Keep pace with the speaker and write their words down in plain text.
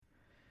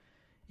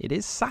It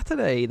is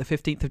Saturday, the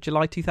 15th of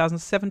July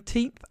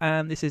 2017,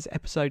 and this is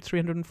episode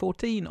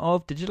 314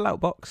 of Digital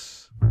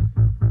Outbox.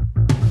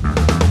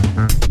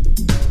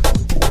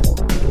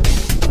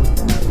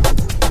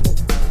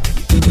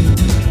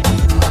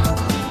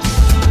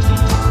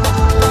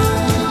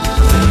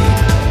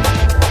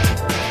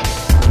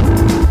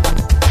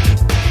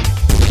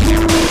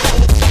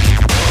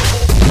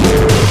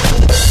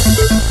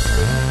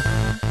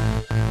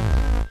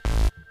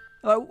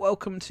 Hello,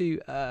 welcome to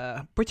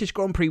British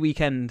Grand Prix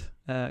weekend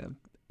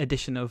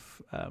edition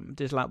of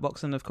Digital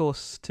Outbox, and of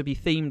course, to be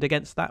themed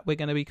against that, we're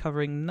going to be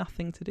covering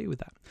nothing to do with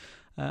that.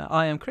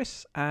 I am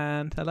Chris,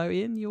 and hello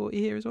Ian, you're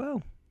here as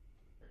well.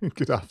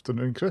 Good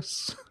afternoon,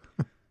 Chris.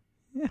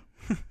 Yeah.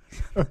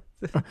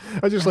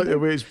 I just like the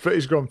way it's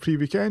British Grand Prix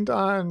weekend,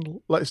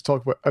 and let's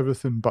talk about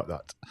everything but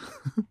that.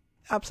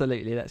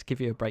 Absolutely, let's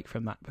give you a break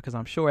from that, because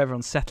I'm sure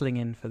everyone's settling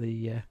in for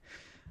the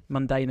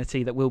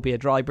mundanity that will be a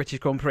dry British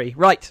Grand Prix.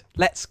 Right,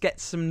 let's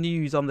get some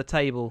news on the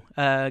table.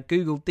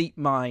 Google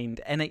DeepMind,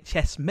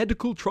 NHS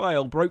medical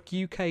trial broke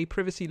UK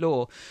privacy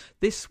law.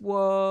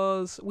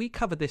 We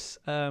covered this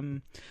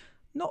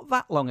not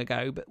that long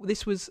ago, but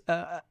this was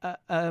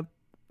a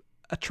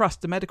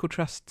medical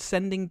trust,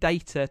 sending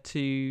data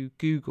to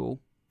Google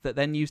that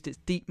then used its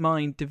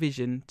DeepMind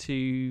division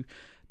to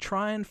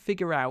try and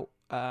figure out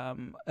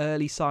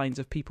early signs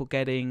of people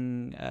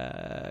getting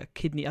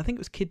kidney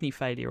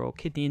failure or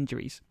kidney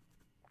injuries.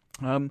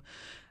 And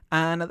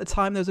at the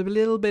time, there was a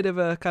little bit of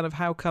a kind of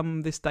how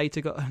come this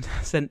data got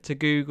sent to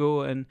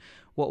Google and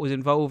what was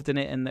involved in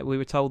it, and that we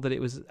were told that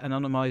it was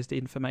anonymized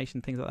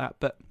information, things like that.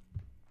 But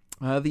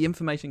the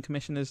information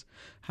commissioners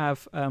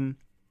have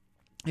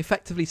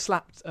effectively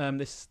slapped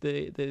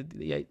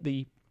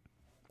the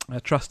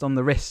trust on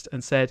the wrist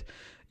and said,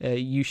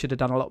 you should have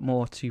done a lot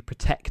more to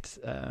protect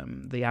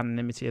the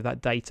anonymity of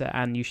that data,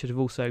 and you should have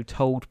also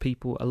told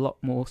people a lot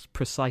more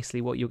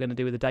precisely what you're going to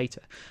do with the data.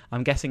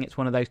 I'm guessing it's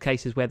one of those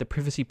cases where the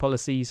privacy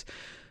policy's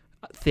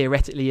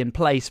theoretically in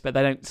place, but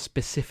they don't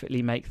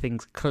specifically make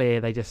things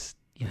clear. They just,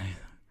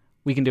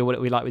 we can do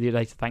what we like with your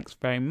data. Thanks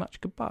very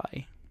much.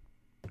 Goodbye.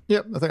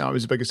 Yep, I think that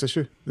was the biggest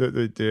issue.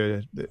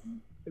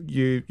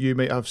 You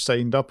might have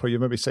signed up, or you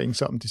maybe signed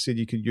something to say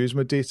you could use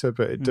my data,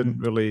 but it didn't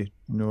really,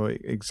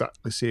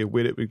 exactly say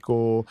where it would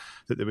go,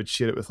 that they would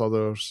share it with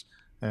others,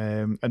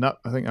 and that,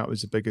 I think that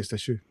was the biggest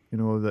issue.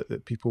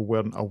 That people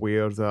weren't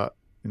aware that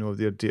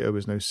their data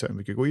was now sitting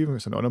with Google, even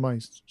if it's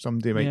anonymized.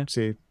 Somebody might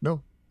say,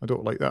 "No, I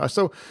don't like that." I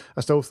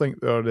still think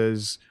there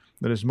is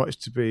much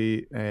to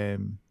be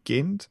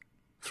gained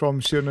from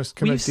sharing this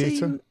kind of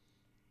data.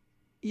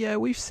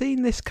 We've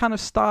seen this kind of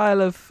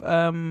style of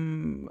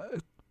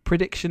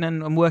prediction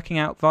and working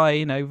out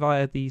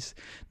via these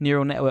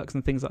neural networks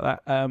and things like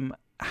that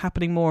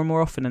happening more and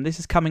more often, and this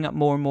is coming up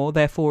more and more.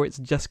 Therefore, it's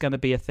just going to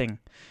be a thing.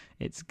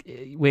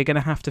 We're going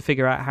to have to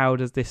figure out how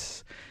does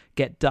this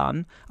get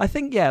done. I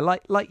think,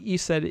 like you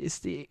said,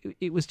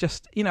 it was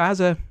just as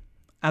a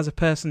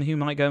person who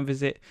might go and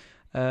visit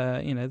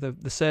the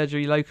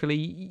surgery locally,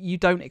 you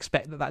don't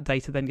expect that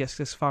data then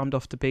gets farmed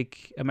off to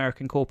big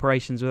American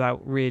corporations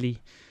without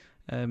really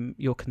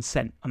your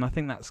consent, and I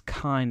think that's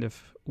kind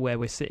of where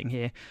we're sitting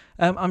here.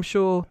 I'm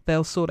sure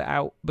they'll sort it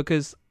out,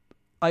 because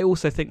I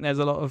also think there's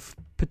a lot of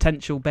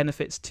potential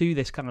benefits to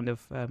this kind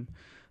of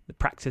the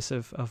practice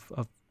of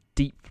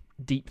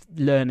deep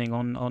learning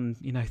on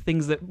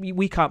things that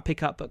we can't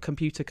pick up, but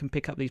computer can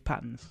pick up these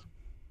patterns.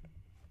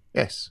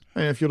 Yes,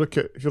 and if you look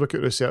at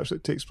research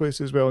that takes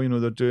place as well,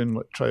 they're doing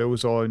like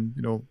trials on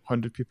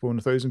 100 people and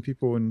 1,000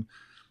 people, and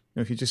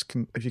if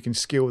you can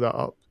scale that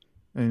up,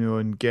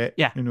 and get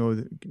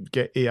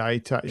AI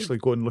to actually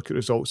go and look at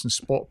results and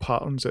spot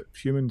patterns that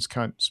humans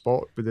can't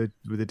spot with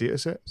the data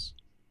sets.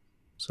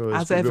 So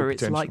as ever,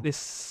 it's like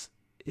this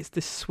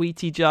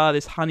sweetie jar,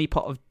 this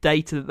honeypot of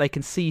data that they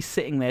can see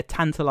sitting there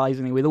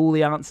tantalizingly with all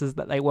the answers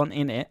that they want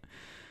in it,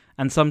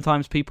 and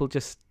sometimes people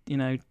just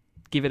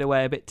give it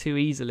away a bit too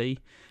easily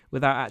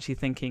without actually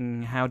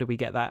thinking, how do we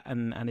get that,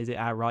 and is it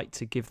our right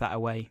to give that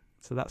away?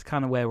 So that's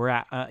kind of where we're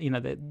at.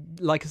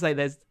 Like I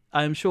say,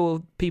 I'm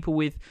sure people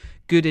with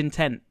good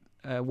intent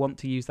want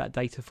to use that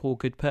data for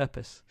good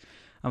purpose.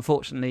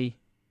 Unfortunately,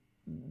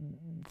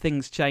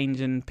 things change,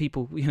 and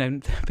people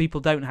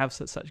don't have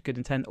such good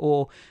intent,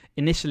 or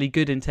initially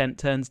good intent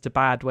turns to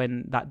bad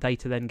when that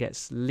data then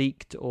gets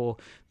leaked, or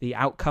the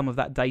outcome of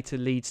that data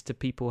leads to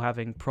people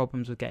having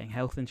problems with getting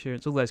health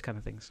insurance, all those kind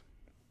of things.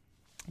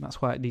 And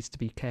that's why it needs to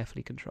be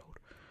carefully controlled.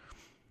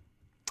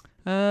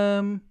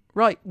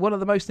 Right, one of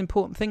the most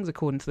important things,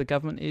 according to the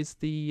government, is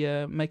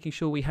the making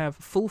sure we have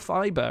full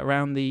fibre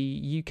around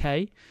the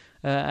UK,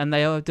 and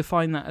they are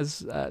define that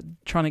as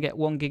trying to get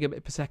 1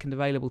 gigabit per second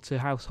available to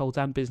households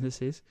and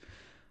businesses.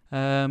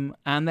 And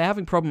they're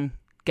having a problem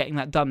getting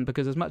that done,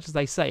 because as much as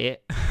they say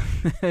it,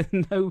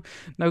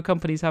 no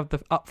companies have the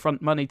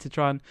upfront money to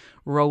try and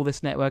roll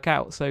this network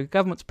out. So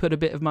government's put a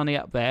bit of money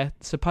up there,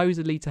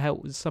 supposedly to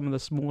help with some of the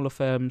smaller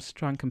firms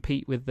try and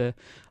compete with the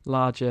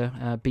larger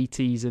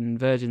BTs and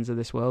Virgins of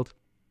this world.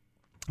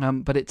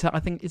 But I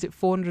think, is it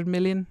 400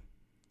 million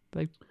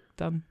they've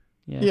done?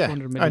 Yeah,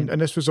 400 million. And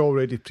this was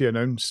already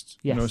pre-announced.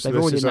 Yes, so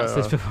they've already announced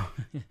this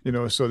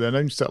before. So they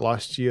announced it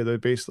last year. They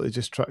basically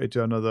just tried to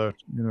do another,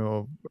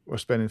 we're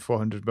spending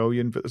 400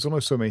 million, but there's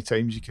only so many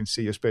times you can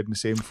see you're spending the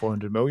same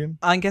 400 million.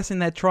 I'm guessing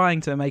they're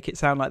trying to make it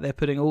sound like they're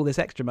putting all this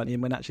extra money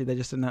in when actually they're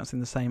just announcing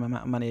the same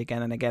amount of money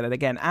again and again and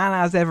again. And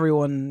as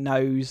everyone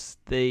knows,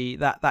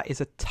 that is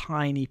a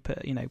tiny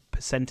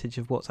percentage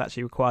of what's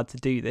actually required to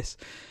do this.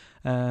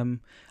 And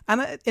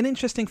an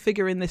interesting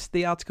figure in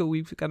the article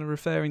we've kind of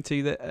referring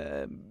to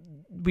that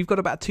we've got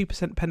about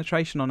 2%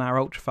 penetration on our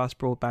ultra-fast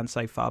broadband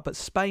so far, but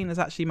Spain has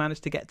actually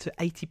managed to get to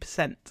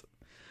 80%.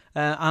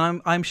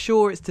 And I'm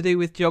sure it's to do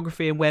with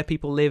geography and where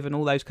people live and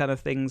all those kind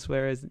of things,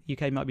 whereas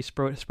UK might be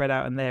spread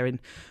out and they're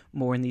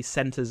more in these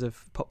centres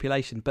of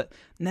population. But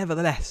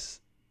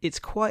nevertheless, it's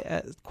quite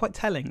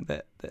telling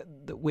that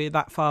we're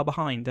that far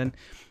behind. And,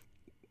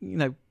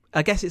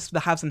 I guess it's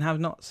the haves and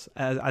have-nots,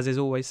 as is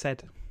always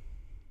said.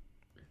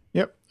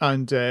 Yep,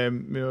 and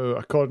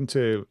according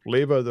to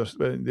Labour,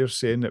 they're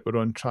saying that we're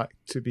on track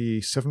to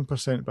be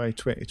 7% by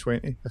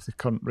 2020 if the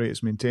current rate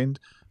is maintained.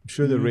 I'm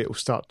sure the rate will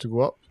start to go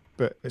up,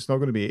 but it's not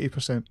going to be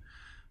 80%.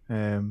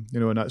 And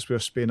that's where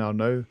Spain are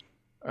now.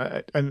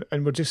 And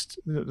we're just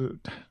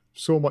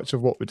so much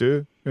of what we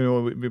do.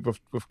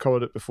 We've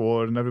covered it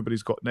before, and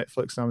everybody's got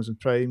Netflix, Amazon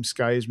Prime,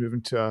 Sky is moving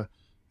to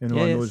a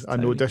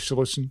no dish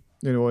solution.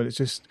 And it's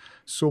just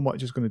so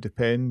much is going to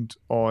depend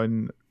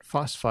on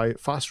fast,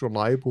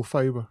 reliable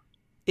fibre.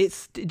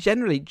 It's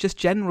generally just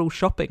general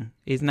shopping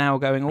is now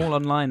going all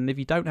online, and if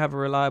you don't have a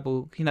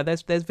reliable,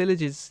 there's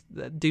villages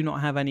that do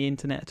not have any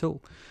internet at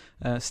all.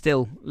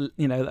 Still,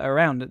 that are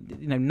around,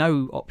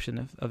 no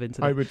option of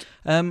internet. I would.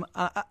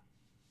 I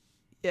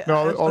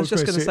was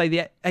just going to say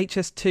the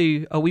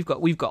HS2. Oh, we've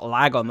got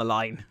lag on the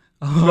line.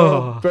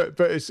 No, but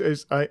it's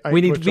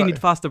we need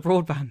faster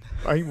broadband.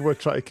 I think we're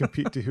trying to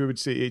compete to who would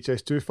say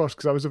HS2 first,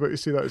 because I was about to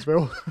say that as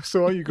well.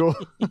 So on you go.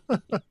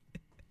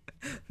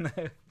 No,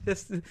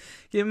 just can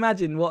you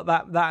imagine what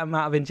that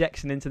amount of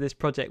injection into this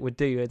project would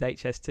do with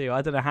HS2?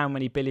 I don't know how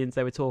many billions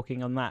they were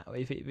talking on that,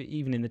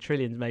 even in the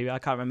trillions maybe. I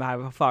can't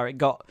remember how far it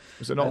got.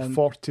 Was it not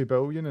 40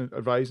 billion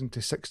and rising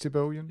to 60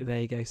 billion?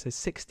 There you go. So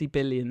 60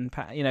 billion.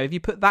 If you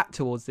put that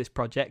towards this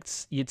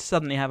project, you'd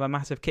suddenly have a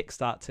massive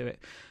kickstart to it.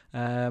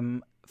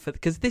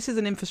 Because this is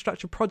an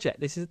infrastructure project.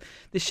 This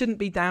shouldn't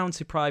be down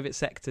to private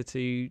sector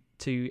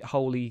to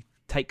wholly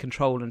take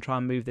control and try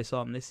and move this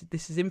on.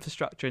 This is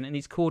infrastructure and it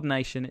needs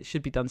coordination. It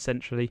should be done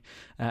centrally,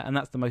 and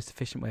that's the most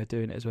efficient way of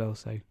doing it as well.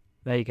 So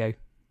there you go.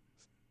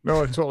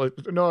 I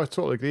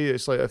totally agree.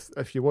 It's like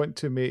if you want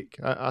to make,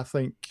 I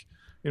think,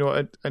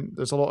 and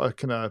there's a lot of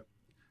kind of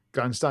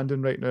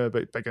grandstanding right now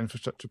about big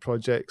infrastructure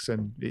projects,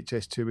 and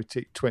HS2 would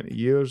take 20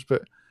 years,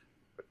 but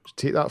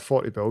take that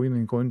 40 billion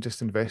and go and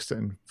just invest it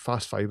in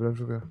fast fibre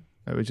everywhere.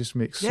 It would just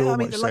make so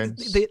much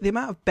sense. The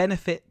amount of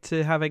benefit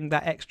to having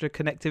that extra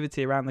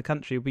connectivity around the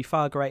country would be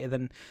far greater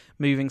than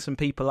moving some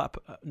people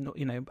up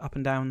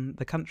and down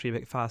the country a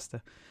bit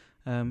faster,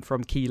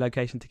 from key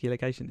location to key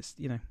location. It's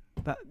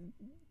that.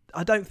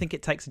 I don't think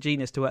it takes a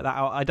genius to work that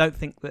out. I don't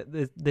think that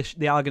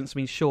the argument's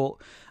been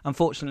short.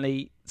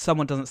 Unfortunately,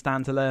 someone doesn't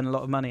stand to learn a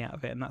lot of money out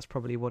of it, and that's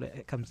probably what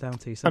it comes down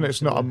to. And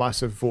it's not a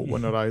massive vote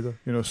winner either.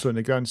 So in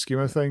the grand scheme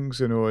of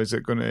things, is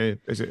it going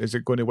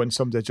to win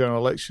somebody a general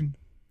election?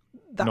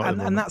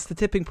 And that's the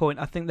tipping point.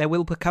 I think there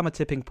will become a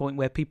tipping point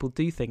where people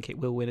do think it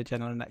will win a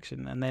general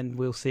election, and then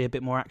we'll see a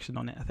bit more action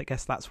on it. I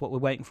guess that's what we're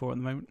waiting for at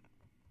the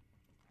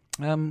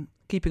moment.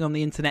 Keeping on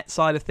the internet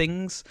side of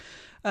things,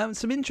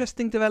 some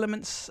interesting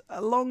developments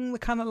along the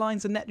kind of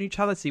lines of net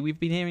neutrality. We've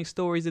been hearing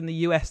stories in the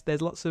US.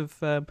 There's lots of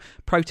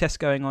protests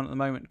going on at the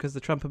moment because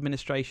the Trump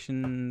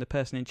administration, the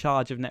person in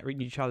charge of net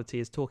neutrality,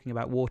 is talking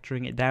about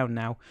watering it down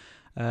now.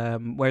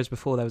 Whereas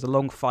before there was a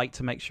long fight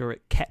to make sure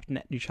it kept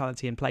net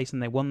neutrality in place,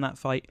 and they won that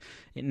fight.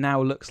 It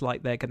now looks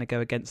like they're going to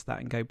go against that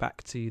and go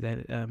back to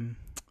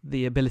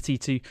the ability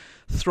to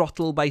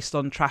throttle based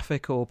on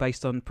traffic or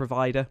based on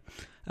provider.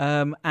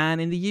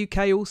 And in the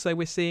UK also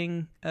we're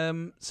seeing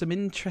some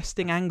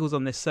interesting angles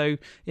on this. So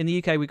in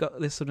the UK we got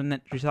this sort of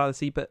net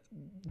neutrality, but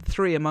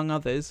Three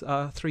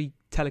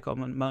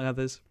Telecom among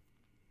others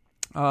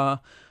are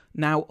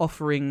now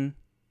offering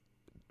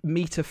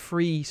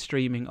meter-free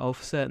streaming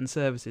of certain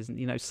services,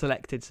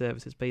 selected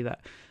services, be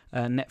that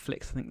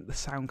Netflix, I think the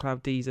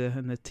SoundCloud, Deezer,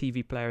 and the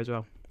TV player as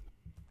well.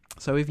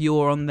 So if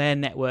you're on their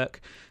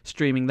network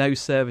streaming those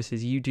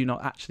services, you do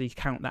not actually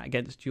count that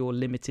against your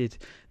limited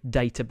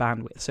data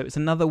bandwidth. So it's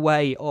another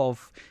way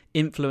of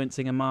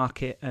influencing a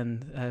market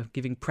and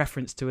giving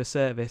preference to a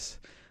service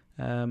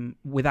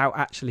without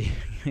actually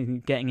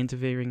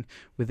interfering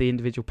with the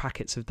individual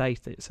packets of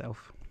data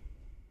itself.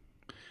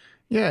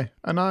 Yeah,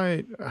 and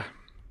I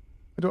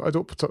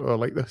don't particularly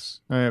like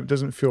this. It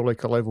doesn't feel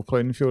like a level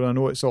playing field. I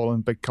know it's all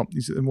in big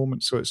companies at the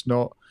moment, so it's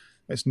not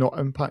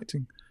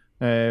impacting.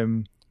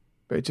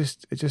 But it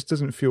just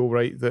doesn't feel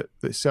right that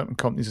certain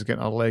companies are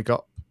getting a leg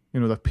up.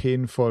 They're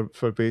paying for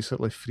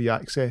basically free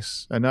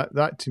access, and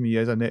that to me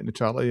is a net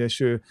neutrality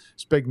issue.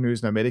 It's big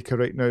news in America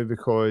right now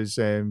because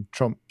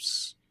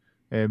Trump's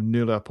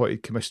newly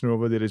appointed commissioner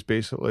over there is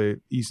basically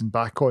easing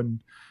back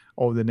on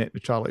all the net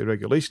neutrality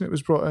regulation that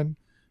was brought in.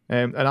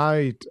 And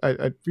I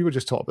we were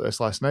just talking about this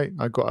last night.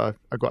 I got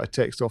a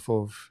text off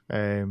of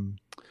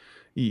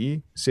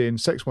EE saying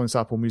 6 months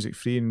Apple Music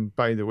free, and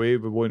by the way,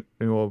 we won't,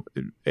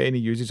 any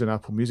usage on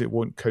Apple Music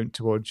won't count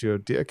towards your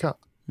data cap.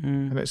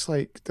 And it's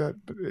like that.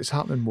 It's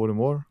happening more and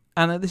more.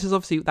 And this is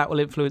obviously that will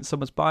influence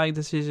someone's buying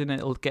decision.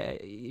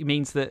 It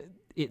means that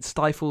it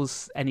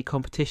stifles any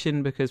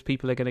competition because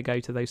people are going to go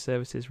to those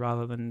services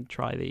rather than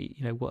try the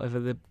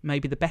whatever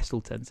maybe the best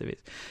alternative is.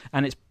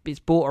 And it's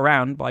brought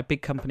around by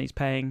big companies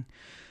paying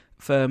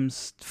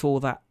firms for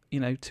that,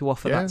 to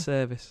offer that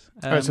service.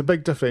 It's a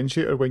big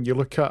differentiator when you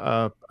look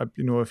at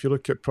if you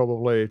look at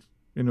probably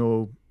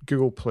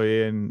Google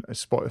Play and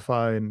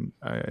Spotify, and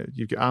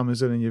you've got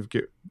Amazon and you've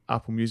got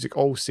Apple Music,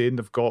 all saying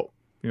they've got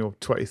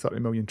 20-30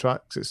 million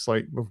tracks. It's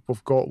like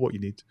we've got what you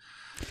need,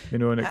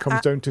 and it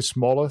comes down to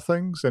smaller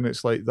things, and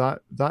it's like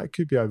that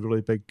could be a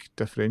really big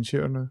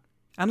differentiator now.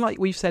 And like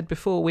we've said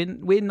before,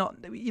 we're not,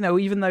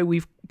 even though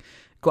we've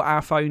got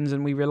our phones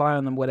and we rely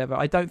on them, whatever,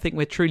 I don't think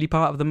we're truly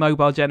part of the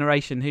mobile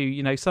generation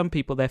who, some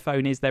people, their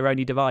phone is their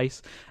only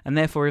device, and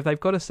therefore if they've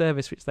got a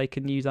service which they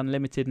can use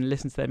unlimited and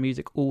listen to their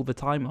music all the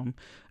time on,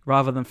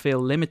 rather than feel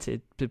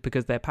limited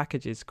because their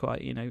package is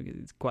quite,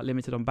 it's quite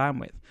limited on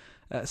bandwidth,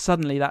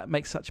 suddenly that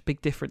makes such a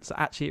big difference that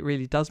actually it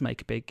really does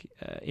make a big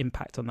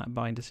impact on that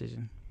buying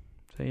decision.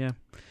 So yeah,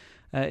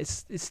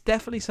 it's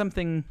definitely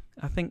something.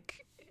 I think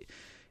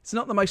it's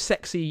not the most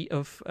sexy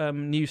of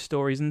news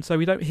stories, and so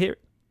we don't hear it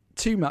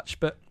too much,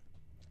 but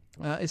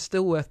it's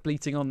still worth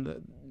bleating on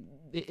that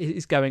it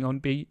is going on.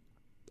 Be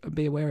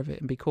aware of it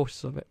and be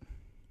cautious of it.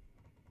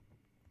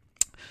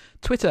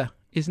 Twitter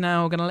is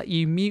now going to let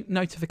you mute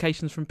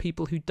notifications from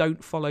people who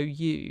don't follow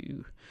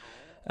you.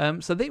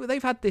 So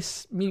they've had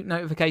this mute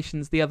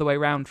notifications the other way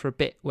around for a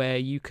bit, where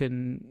you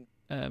can,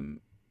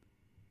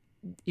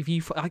 if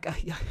you,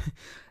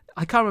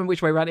 I can't remember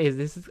which way around it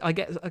is. I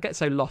get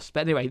so lost.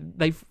 But anyway,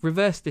 they've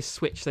reversed this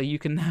switch, so you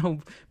can now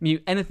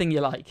mute anything you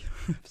like.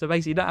 So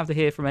basically, you don't have to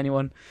hear from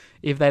anyone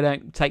if they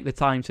don't take the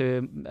time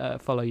to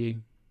follow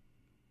you.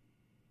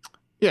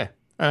 Yeah,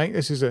 I think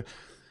this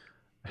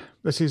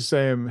is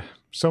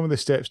some of the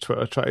steps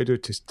Twitter try to do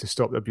to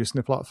stop the abuse in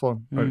the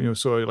platform.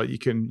 So like you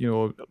can,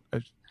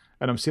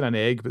 and I'm seeing an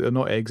egg, but they're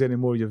not eggs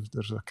anymore.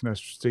 There's a kind of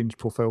strange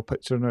profile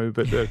picture now.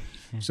 But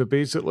so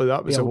basically,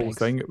 that was the whole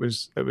thing. It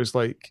was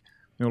like,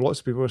 lots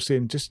of people were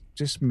saying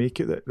just make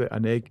it that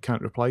an egg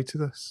can't reply to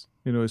this.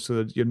 So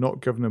that you're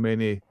not giving them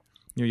any.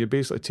 You're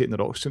basically taking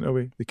their oxygen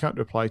away. They can't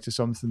reply to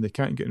something. They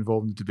can't get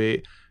involved in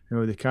debate.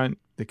 They can't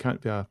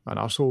be an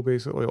arsehole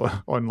basically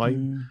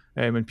online.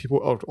 And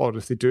people, or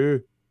if they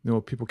do,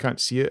 people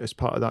can't see it as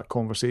part of that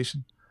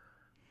conversation.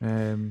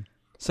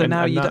 So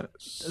now you don't,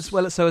 as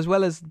well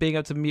as being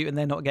able to mute and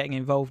they're not getting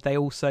involved, they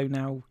also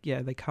now,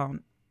 they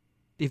can't,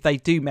 if they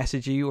do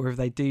message you or if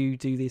they do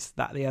this,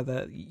 that, the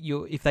other,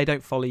 if they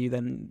don't follow you,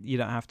 then you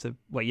don't have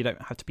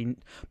to be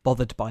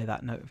bothered by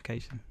that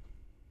notification.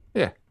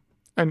 Yeah.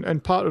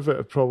 And part of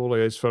it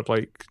probably is for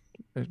like,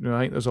 I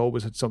think there's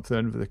always had something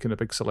in for the kind of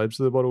big celebs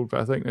of the world, but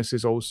I think this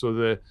is also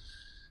the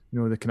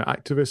kind of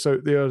activists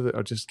out there that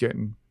are just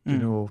getting,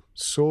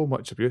 so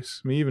much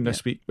abuse. I mean, even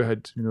this week we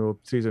had,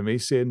 Theresa May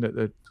saying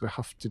that we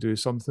have to do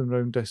something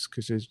around this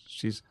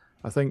because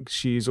I think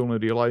she's only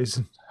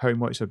realising how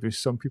much abuse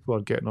some people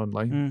are getting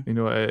online.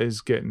 It is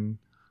getting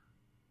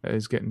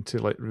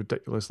to like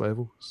ridiculous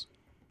levels.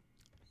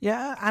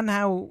 Yeah, and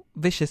how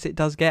vicious it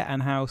does get,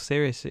 and how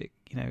serious it,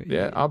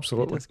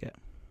 absolutely. It does get.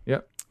 Yeah.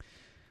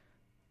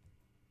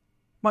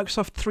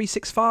 Microsoft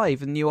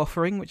 365, a new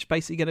offering, which is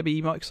basically going to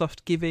be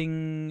Microsoft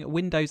giving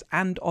Windows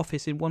and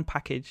Office in one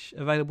package,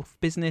 available for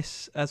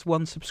business as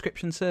one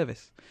subscription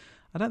service.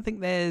 I don't think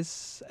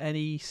there's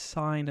any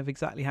sign of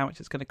exactly how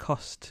much it's going to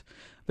cost,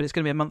 but it's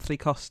going to be a monthly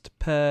cost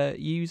per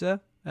user.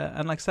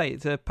 And like I say,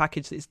 it's a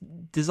package that's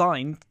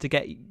designed to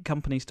get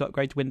companies to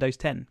upgrade to Windows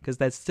 10, because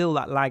there's still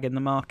that lag in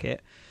the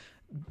market,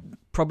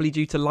 probably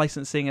due to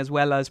licensing as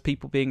well as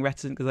people being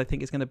reticent because they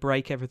think it's going to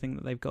break everything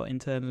that they've got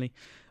internally,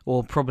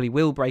 or probably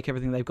will break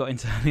everything they've got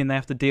internally, and they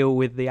have to deal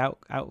with the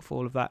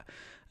outfall of that.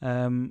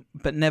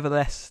 But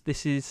nevertheless,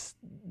 this is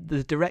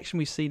the direction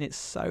we've seen it.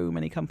 So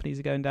many companies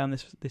are going down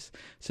this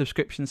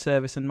subscription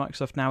service, and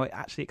Microsoft now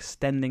actually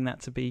extending that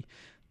to be,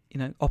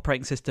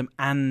 operating system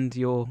and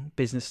your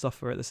business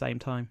software at the same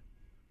time.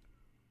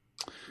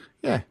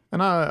 Yeah,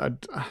 and I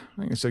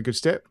think it's a good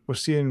step. We're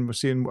seeing.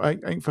 I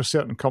think for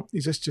certain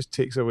companies, this just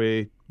takes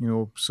away,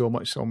 so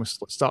much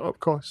almost startup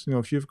costs.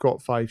 If you've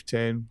got 5,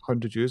 10,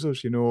 100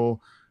 users, you're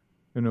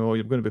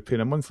going to be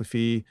paying a monthly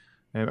fee.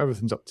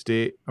 Everything's up to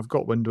date. I've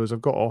got Windows.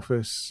 I've got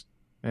Office.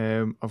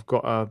 I've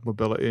got a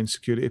mobility and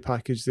security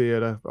package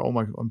there. All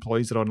my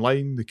employees are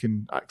online. They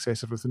can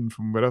access everything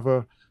from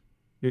wherever.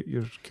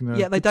 You're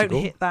kind of they don't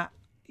hit that.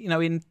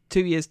 In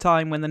 2 years'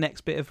 time, when the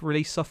next bit of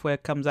release software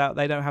comes out,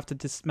 they don't have to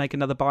just make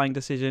another buying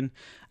decision,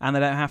 and they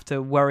don't have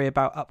to worry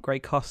about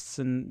upgrade costs,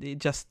 and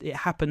it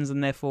happens,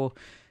 and therefore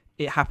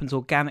it happens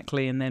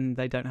organically, and then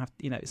they don't have,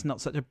 it's not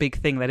such a big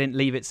thing. They didn't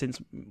leave it since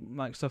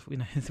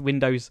Microsoft,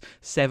 Windows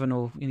 7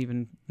 or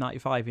even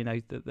 95.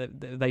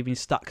 They've been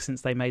stuck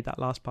since they made that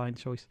last buying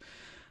choice,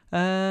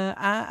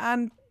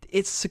 and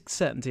it's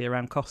certainty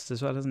around costs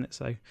as well, isn't it?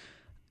 So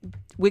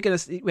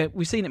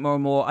we've seen it more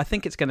and more. I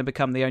think it's going to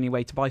become the only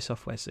way to buy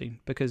software soon,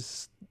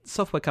 because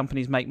software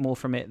companies make more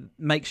from it,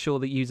 make sure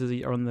that users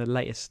are on the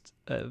latest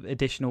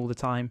edition all the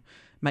time,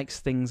 makes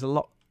things a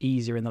lot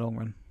easier in the long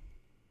run.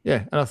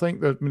 Yeah, and I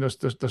think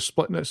they're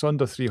splitting it. It's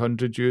under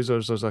 300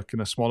 users. There's a kind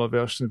of smaller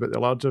version, but the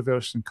larger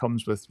version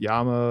comes with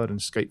Yammer and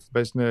Skype for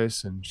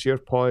Business and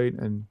SharePoint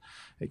and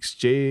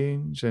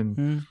Exchange,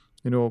 and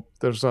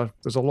there's a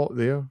lot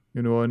there,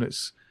 and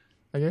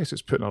I guess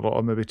it's putting a lot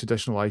of maybe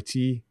traditional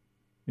IT,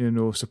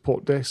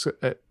 support desks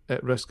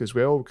at risk as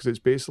well, because it's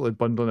basically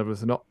bundling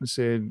everything up and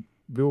saying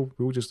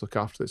we'll just look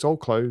after it. It's all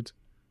cloud.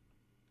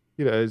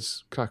 Here it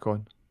is. Crack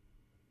on.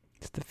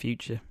 It's the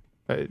future.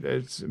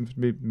 It's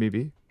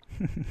maybe.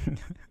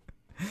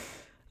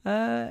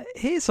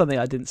 Here's something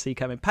I didn't see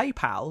coming.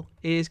 PayPal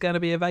is going to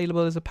be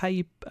available as a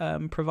pay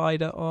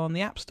provider on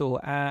the App Store,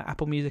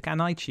 Apple Music and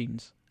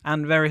iTunes,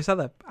 and various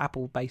other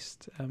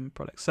Apple-based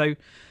products. So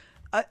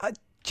I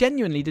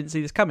genuinely didn't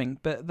see this coming,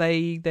 but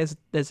there's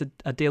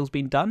a deal's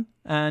been done,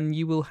 and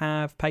you will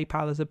have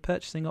PayPal as a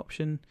purchasing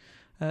option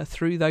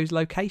through those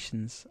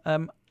locations.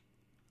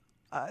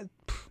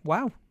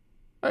 Wow.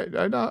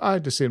 I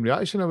had the same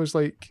reaction. I was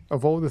like,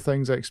 of all the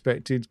things I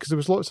expected, because there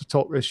was lots of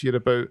talk this year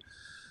about,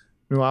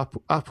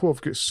 Apple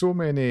have got so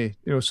many,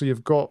 so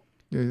you've got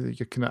your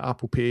kind of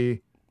Apple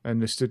Pay,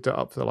 and they stood that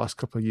up for the last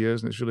couple of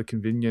years, and it's really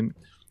convenient.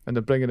 And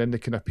they're bringing in the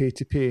kind of pay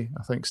to pay,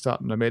 I think,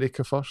 starting in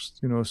America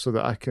first, so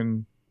that I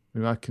can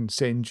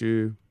send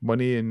you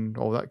money and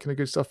all that kind of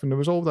good stuff. And there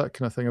was all that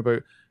kind of thing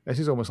about, this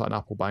is almost like an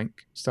Apple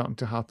Bank starting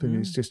to happen.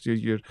 It's just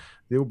you'll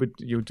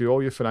do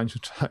all your financial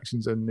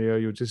transactions in there.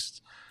 You'll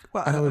just.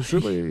 Well, and I was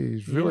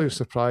really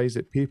surprised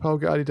that PayPal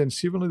got added in.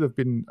 Seemingly they've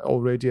been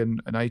already in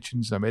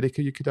iTunes in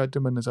America. You could add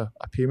them in as a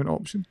payment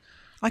option.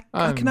 I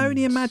can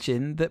only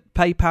imagine that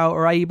PayPal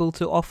are able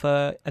to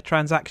offer a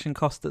transaction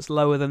cost that's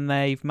lower than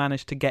they've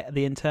managed to get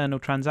the internal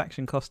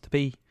transaction cost to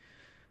be.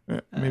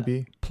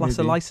 Maybe plus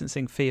a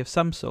licensing fee of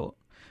some sort,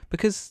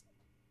 because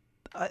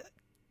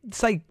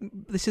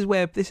this is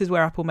where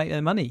Apple make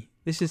their money.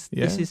 This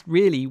is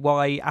really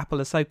why Apple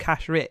are so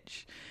cash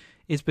rich,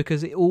 is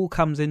because it all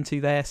comes into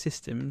their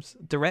systems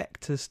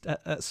direct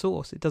at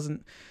source. It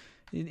doesn't,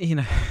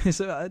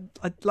 I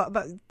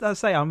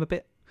say I'm a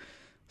bit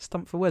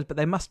stumped for words, but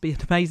there must be an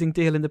amazing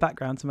deal in the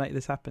background to make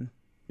this happen.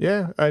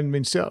 Yeah, I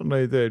mean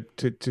certainly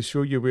to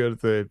show you where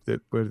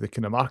the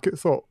kind of market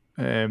thought.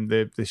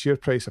 The share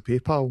price of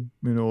PayPal,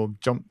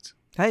 jumped.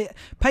 Hey,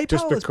 PayPal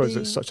just because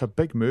it's such a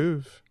big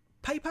move.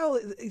 PayPal,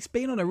 it's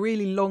been on a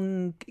really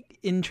long,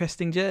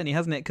 interesting journey,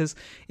 hasn't it? Because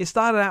it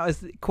started out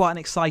as quite an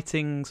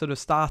exciting sort of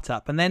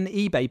startup, and then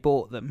eBay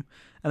bought them,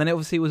 and then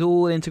obviously it was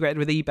all integrated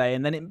with eBay,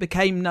 and then it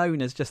became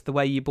known as just the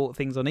way you bought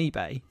things on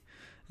eBay.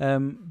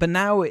 But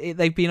now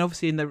they've been,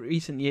 obviously in the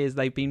recent years,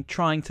 they've been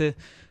trying to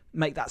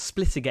make that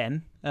split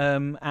again,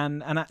 and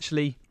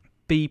actually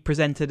be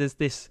presented as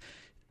this,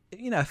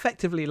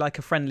 effectively like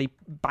a friendly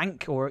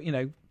bank or,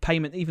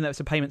 payment, even though it's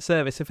a payment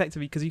service,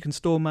 effectively, because you can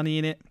store money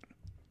in it.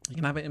 You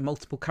can have it in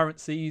multiple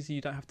currencies. You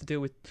don't have to deal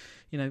with,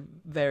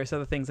 various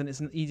other things, and it's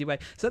an easy way.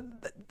 So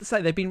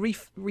they've been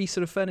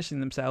sort of furnishing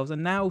themselves,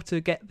 and now to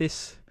get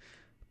this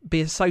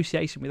be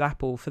association with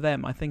Apple for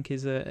them, I think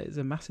is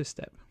a massive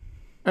step.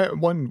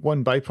 One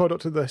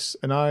byproduct of this,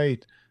 and I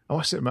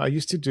must admit, I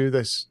used to do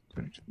this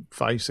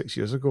 5-6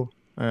 years ago.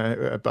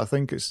 But I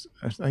think there's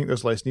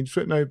less need for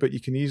it now. But you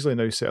can easily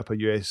now set up a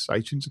US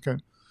iTunes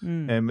account.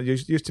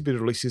 It used to be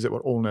releases that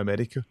were only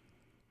America.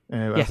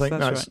 Yes, I think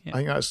that's right. Yeah. I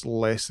think that's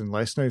less and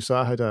less now. So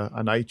I had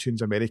an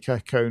iTunes America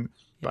account,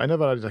 but I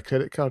never added a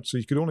credit card, so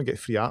you could only get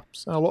free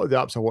apps. And a lot of the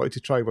apps I wanted to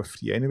try were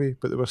free anyway,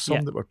 but there were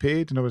some that were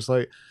paid, and I was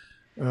like,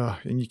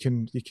 and you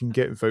can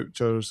get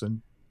vouchers,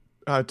 and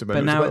I had to admit,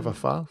 it was a bit of a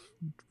faff.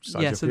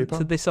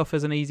 So this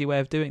offers an easy way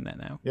of doing that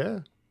now. Yeah.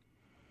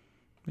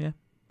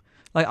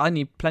 Like I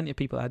knew plenty of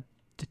people that had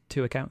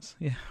two accounts.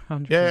 Yeah,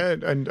 100%. Yeah,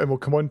 and we'll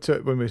come on to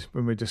it when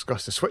we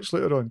discuss the Switch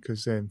later on,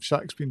 because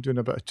Shaq's been doing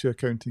a bit of two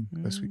accounting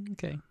this week.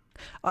 Okay,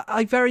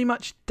 I very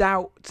much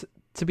doubt,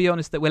 to be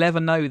honest, that we'll ever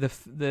know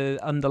the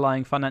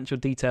underlying financial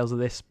details of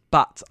this.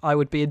 But I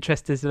would be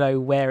interested to know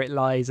where it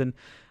lies, and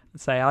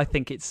say I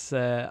think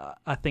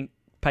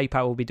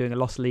PayPal will be doing a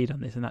lost lead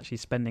on this and actually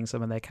spending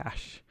some of their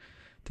cash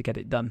to get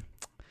it done.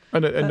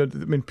 And I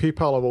mean,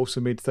 PayPal have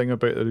also made thing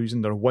about they're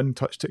using their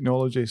one-touch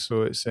technology,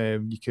 so it's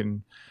you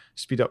can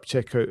speed up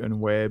checkout on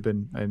web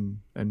and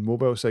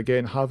mobile. So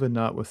again, having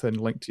that within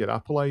linked to your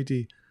Apple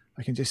ID,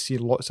 I can just see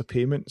lots of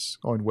payments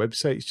on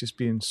websites just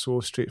being so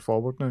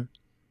straightforward now.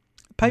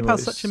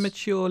 PayPal's such a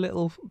mature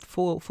little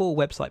for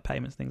website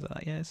payments, things like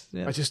that. Yes,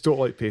 yeah. I just don't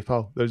like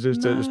PayPal. There's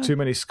too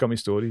many scummy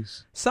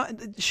stories.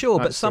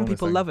 But some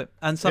people love it,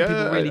 and some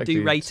people really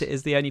do rate it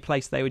as the only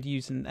place they would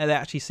use, and they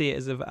actually see it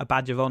as a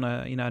badge of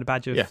honor, and a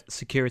badge of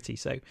security.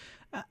 So,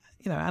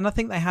 and I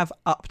think they have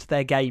upped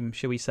their game,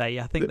 shall we say.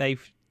 I think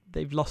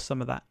they've lost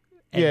some of that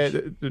edge.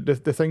 Yeah,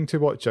 the thing to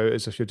watch out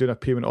is if you're doing a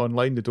payment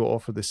online, they don't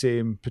offer the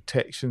same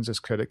protections as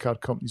credit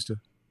card companies do.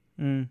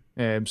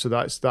 So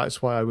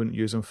that's why I wouldn't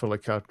use them for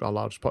like a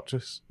large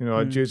purchase.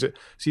 I'd use it.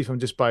 See if I'm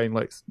just buying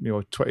like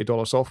 $20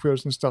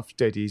 softwares and stuff,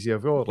 dead easy.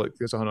 I've got like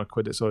there's £100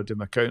 that's already in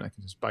my account. I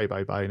can just buy,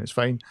 and it's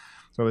fine.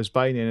 So I was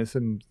buying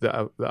anything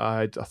that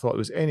I thought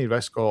was any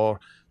risk, or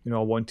I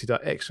wanted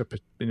that extra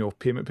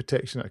payment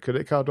protection that a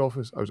credit card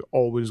offers. I would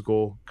always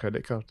go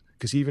credit card,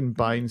 because even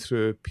buying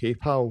through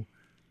PayPal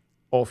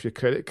off your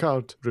credit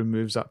card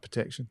removes that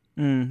protection.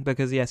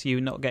 Because yes, you're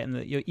not getting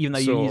even though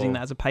you're using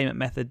that as a payment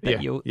method,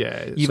 that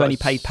you've only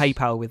paid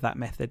PayPal with that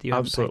method. You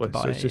absolutely. Haven't paid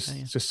to buy so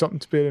it's just something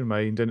to bear in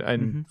mind,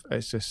 and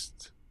it's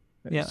just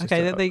there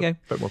you go. A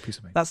bit more peace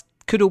of mind. That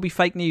could all be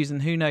fake news,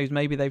 and who knows?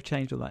 Maybe they've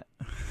changed all that.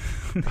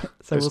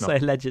 So we'll say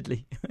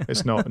allegedly.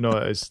 It's not. No,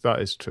 that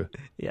is true.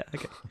 Yeah.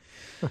 Okay.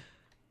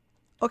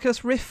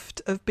 Oculus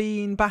Rift have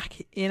been back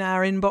in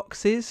our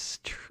inboxes,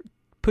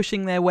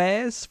 pushing their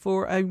wares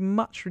for a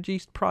much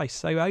reduced price.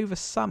 So over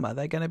summer,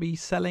 they're going to be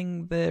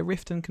selling the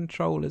Rift and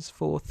controllers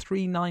for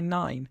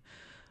 $399,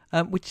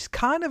 which is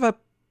kind of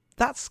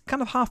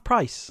half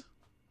price,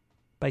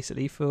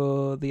 basically,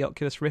 for the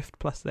Oculus Rift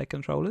plus their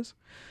controllers.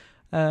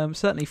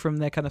 Certainly from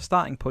their kind of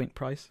starting point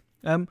price,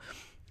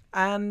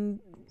 and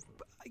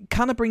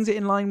kind of brings it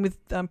in line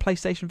with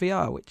PlayStation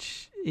VR,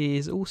 which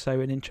is also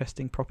an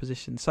interesting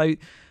proposition. So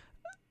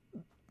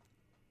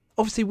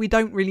obviously we've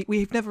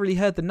never really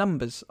heard the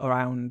numbers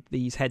around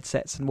these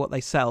headsets and what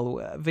they sell.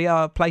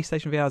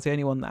 PlayStation VR is the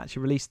only one that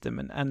actually released them,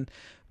 and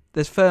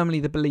there's firmly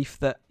the belief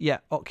that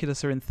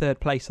Oculus are in third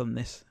place on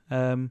this,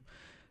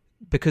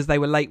 because they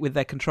were late with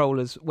their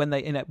controllers when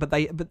but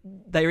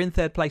they're in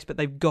third place, but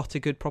they've got a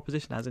good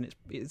proposition and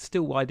it's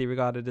still widely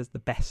regarded as the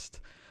best.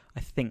 I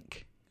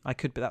think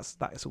but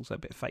that's also a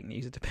bit of fake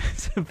news.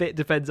 It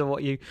depends on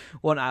what you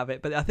want out of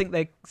it, but I think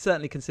they're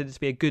certainly considered to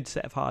be a good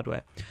set of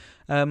hardware.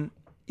 And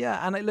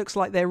it looks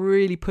like they're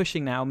really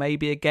pushing now,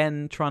 maybe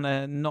again trying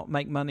to not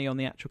make money on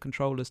the actual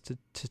controllers to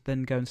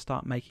then go and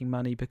start making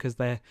money because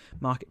their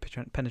market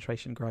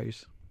penetration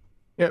grows.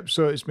 Yep,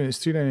 so it's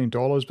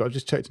 $399, but I've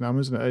just checked on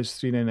Amazon, it is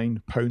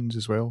 £399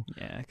 as well.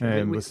 Yeah,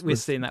 okay. We're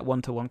seeing that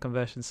 1-to-1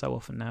 conversion so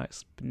often now,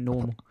 it's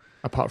normal.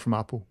 Apart from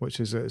Apple, which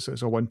is a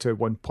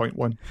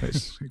 1-to-1.1.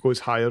 It goes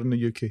higher in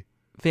the UK.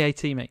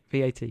 VAT, mate,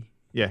 VAT.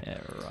 Yeah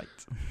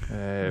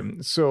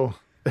right. So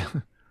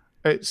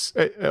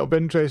it'll be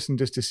interesting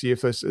just to see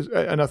if this is,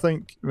 and I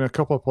think a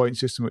couple of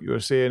points just on what you were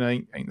saying.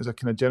 I think there's a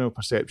kind of general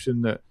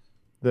perception that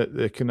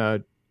the kind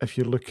of, if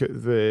you look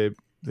at the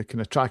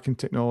kind of tracking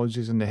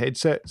technologies and the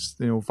headsets,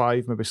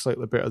 Vive maybe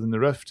slightly better than the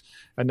Rift.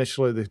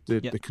 Initially,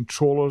 the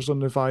controllers on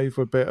the Vive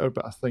were better,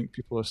 but I think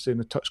people are saying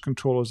the touch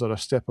controllers are a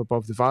step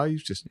above the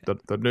Vive. Just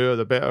they're newer,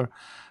 they're better.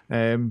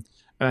 And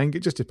I think it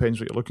just depends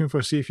what you're looking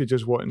for. See if you're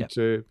just wanting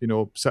to,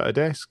 sit at a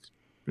desk,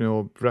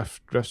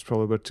 Rift's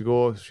probably where to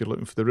go. If you're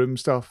looking for the room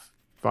stuff,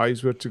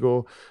 Vive's where to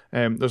go.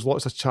 There's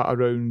lots of chat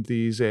around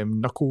these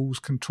Knuckles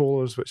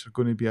controllers, which are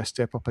going to be a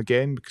step up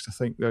again, because I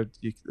think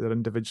they're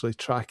individually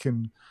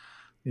tracking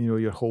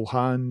your whole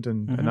hand,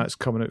 and that's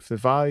coming out for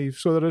the Vive.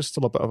 So there is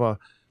still a bit of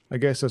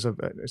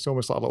it's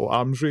almost like a little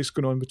arms race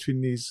going on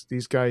between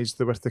these guys.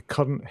 With the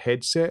current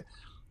headset,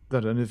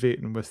 they're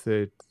innovating with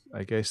the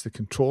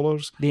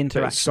controllers. The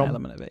interaction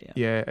element of it,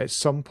 yeah. At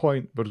some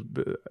point,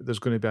 there's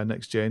going to be a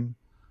next gen.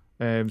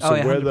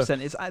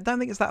 100%. I don't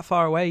think it's that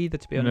far away either,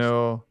 to be honest.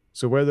 No.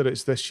 So whether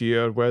it's this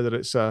year, whether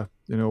it's a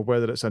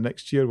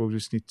next year, we'll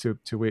just need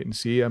to wait and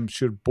see. I'm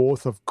sure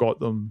both have got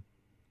them,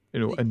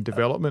 in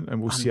development,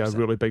 and we'll 100%. See a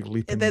really big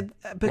leap.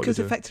 Because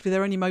effectively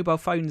they're only mobile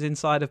phones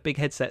inside of big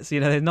headsets.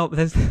 There's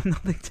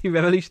nothing too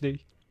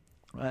revolutionary.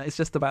 It's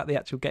just about the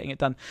actual getting it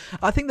done.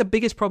 I think the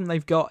biggest problem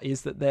they've got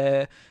is that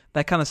they're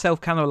kind of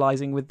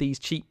self-cannibalizing with these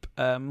cheap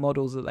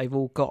models that they've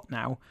all got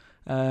now.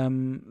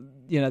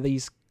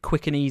 These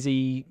quick and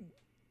easy,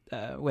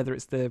 whether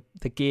it's the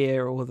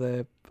Gear or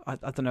the I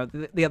don't know,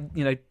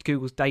 the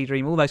Google's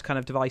Daydream, all those kind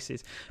of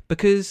devices,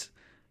 because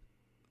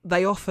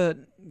they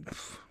offer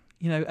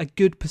a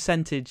good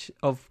percentage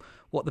of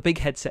what the big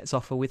headsets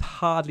offer with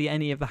hardly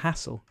any of the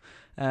hassle.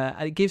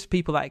 And it gives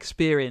people that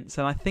experience,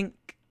 and I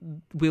think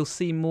we'll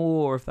see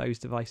more of those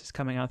devices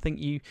coming. I think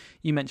you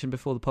mentioned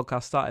before the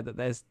podcast started that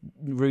there's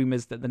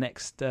rumours that the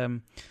next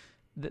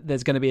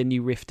there's going to be a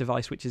new Rift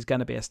device which is going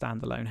to be a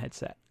standalone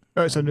headset.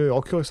 Oh, it's a new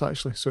Oculus,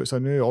 actually. So it's a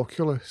new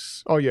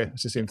Oculus. Oh, yeah,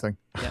 it's the same thing.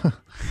 Yeah.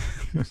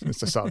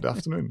 It's a Saturday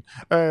afternoon.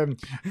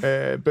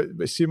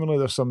 But seemingly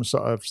there's some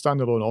sort of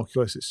standalone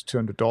Oculus. It's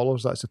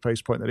 $200. That's the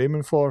price point they're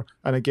aiming for.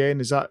 And again,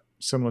 is that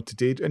similar to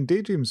Daydream? And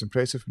Daydream's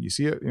impressive when you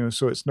see it.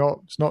 So it's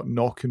not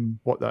knocking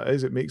what that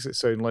is. It makes it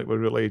sound like we're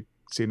really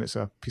saying it's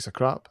a piece of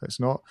crap. It's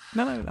not.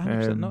 No,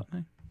 100% not.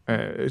 No.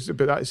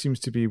 But that seems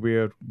to be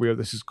where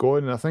this is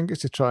going. And I think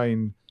it's to try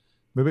and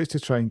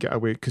get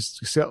away, because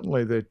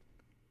certainly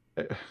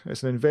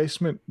it's an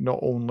investment not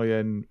only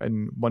in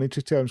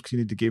monetary terms, because you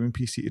need the gaming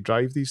PC to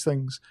drive these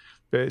things,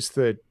 but it's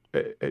the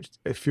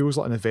it feels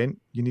like an event.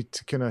 You need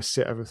to kind of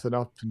set everything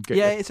up and get.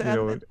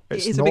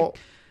 It's not.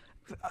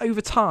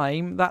 Over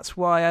time, that's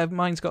why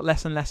mine's got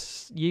less and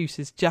less use.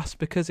 Is just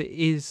because it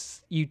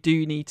is. You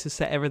do need to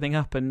set everything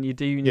up, and you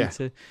do need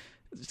to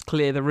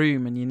clear the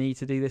room, and you need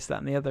to do this, that,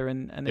 and the other,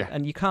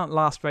 and you can't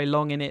last very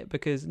long in it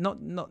because not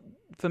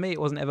for me,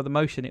 it wasn't ever the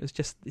motion. It's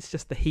just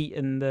the heat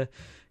and the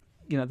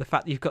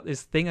fact that you've got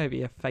this thing over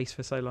your face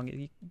for so long.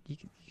 You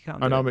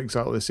can't. And I'm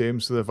exactly the same.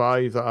 So the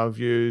Vive that I've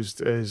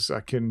used is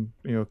I can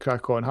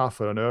crack on half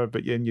an hour,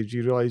 but then you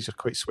realise you're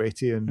quite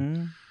sweaty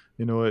and.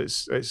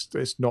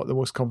 It's not the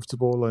most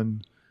comfortable,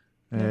 and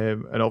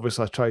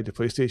obviously I tried the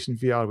PlayStation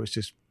VR, which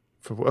just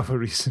for whatever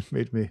reason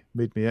made me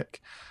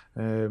ick.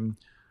 I'm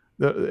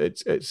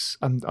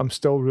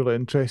still really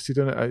interested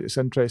in it. It's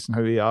interesting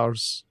how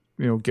AR's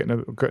getting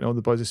all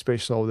the buzz,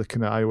 especially all the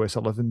kind of iOS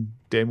 11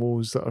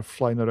 demos that are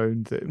flying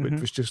around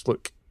which just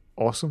look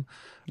awesome.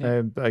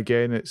 But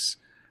again, it's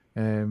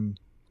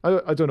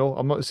I don't know.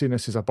 I'm not saying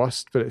this is a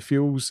bust, but it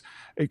feels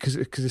because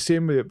the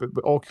same way.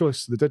 But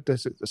Oculus, they did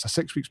this. It's a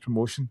 6 weeks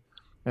promotion,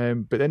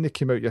 but then they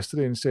came out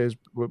yesterday and says,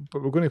 we're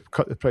going to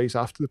cut the price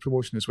after the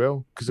promotion as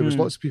well, because there was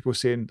lots of people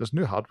saying there's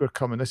new hardware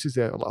coming. This is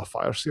a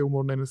fire sale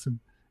more than anything.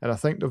 And I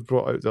think they've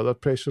brought out the other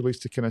press release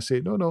to kind of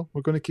say, no,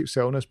 we're going to keep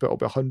selling this, but it'll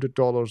be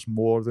 $100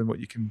 more than what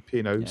you can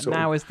pay now. So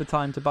now is the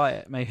time to buy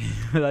it, maybe.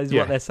 That's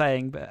what they're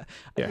saying. But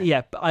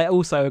but I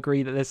also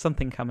agree that there's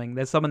something coming.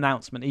 There's some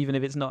announcement, even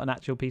if it's not an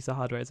actual piece of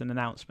hardware, it's an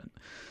announcement.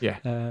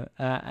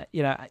 I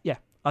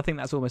think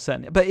that's almost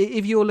certain. But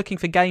if you're looking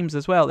for games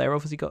as well,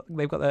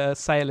 they've got a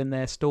sale in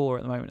their store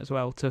at the moment as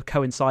well to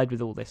coincide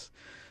with all this.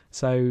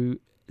 So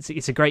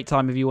it's a great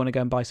time if you want to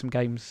go and buy some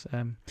games.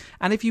 And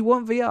if you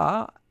want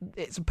VR,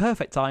 it's a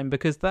perfect time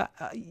because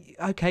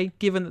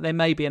given that there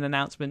may be an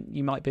announcement,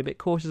 you might be a bit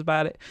cautious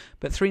about it.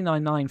 But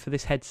 $399 for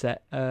this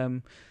headset,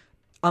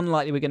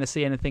 unlikely we're going to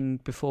see anything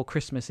before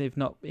Christmas, if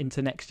not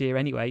into next year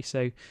anyway.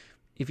 So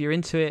if you're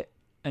into it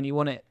and you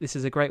want it, this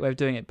is a great way of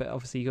doing it. But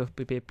obviously you've got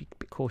to be a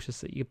bit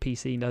cautious that your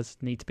PC does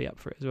need to be up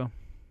for it as well.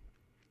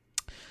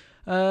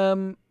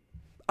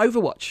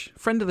 Overwatch,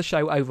 friend of the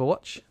show,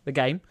 Overwatch, the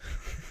game,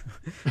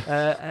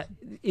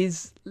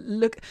 it's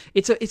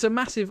a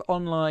massive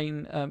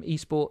online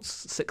esports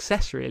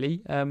success,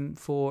 really,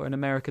 for an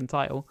American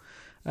title,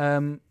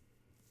 and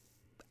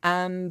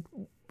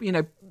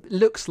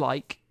looks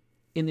like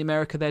in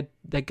America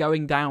they're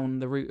going down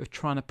the route of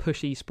trying to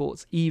push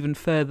esports even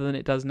further than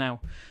it does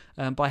now,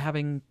 by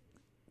having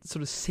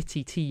sort of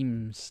city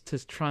teams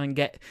to try and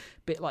get a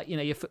bit like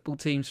your football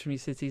teams from your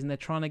cities, and they're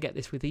trying to get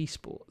this with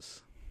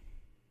esports.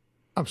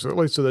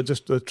 Absolutely. So they're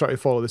trying to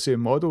follow the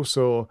same model.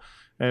 So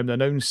they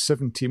announced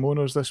 7 team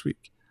owners this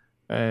week,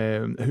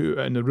 and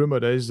the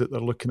rumour is that they're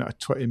looking at a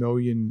 20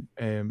 million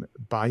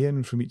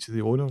buy-in from each of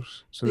the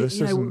owners. So this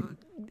isn't...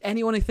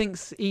 anyone who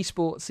thinks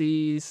esports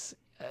is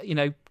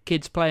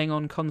kids playing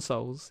on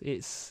consoles,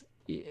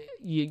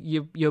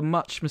 you're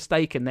much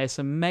mistaken. There's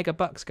some mega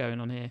bucks going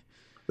on here.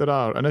 There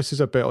are, and this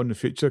is a bet on the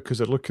future because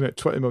they're looking at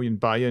 20 million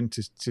buy-in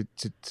to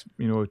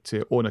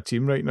own a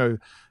team right now.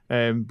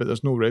 But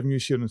there's no revenue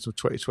sharing until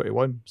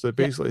 2021. So they're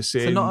basically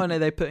saying... So not only are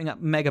they putting up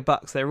mega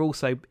bucks, they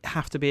also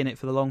have to be in it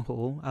for the long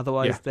haul.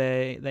 Otherwise,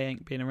 they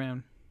ain't being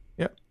around.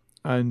 Yeah.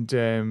 And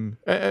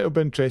it'll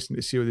be interesting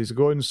to see where these are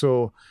going.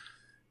 So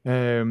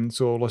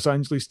Los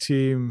Angeles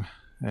team,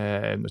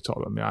 they're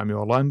talking about Miami,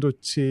 Orlando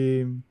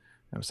team,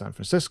 San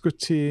Francisco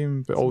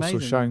team, but it's also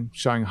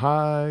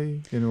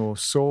Shanghai,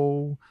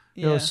 Seoul...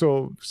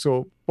 So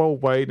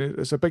worldwide,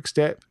 it's a big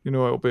step.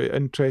 It'll be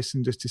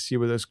interesting just to see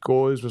where this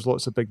goes. There's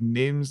lots of big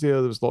names there.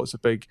 There's lots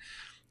of big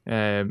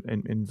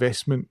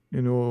investment,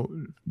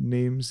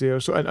 names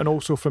there. So and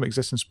also from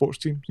existing sports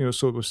teams.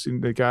 So we've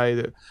seen the guy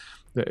that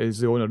is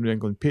the owner of New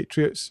England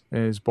Patriots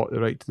has bought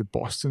the right to the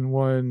Boston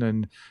one,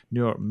 and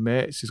New York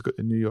Mets has got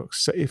the New York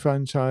City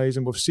franchise,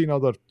 and we've seen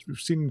other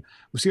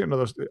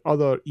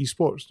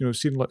esports. We've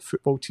seen like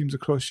football teams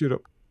across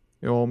Europe,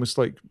 almost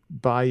like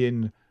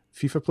buying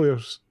FIFA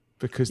players.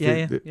 Because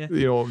they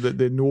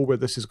know where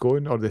this is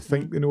going, or they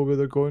think they know where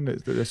they're going.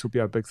 This will be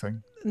a big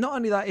thing. Not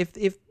only that,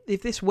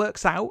 if this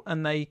works out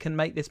and they can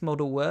make this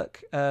model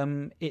work,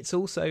 it's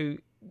also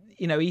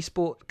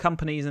esport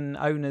companies and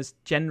owners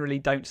generally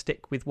don't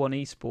stick with one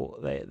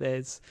esport.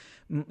 They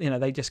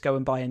just go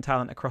and buy in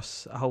talent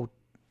across a whole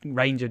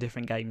range of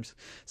different games.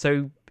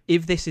 So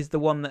if this is the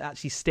one that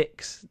actually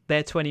sticks,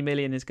 their 20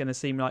 million is going to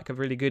seem like a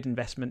really good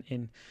investment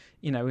in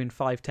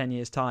 5-10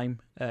 years time,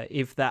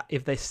 if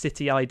this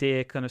city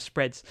idea kind of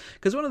spreads.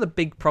 Because one of the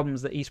big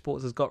problems that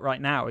esports has got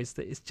right now is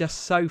that it's just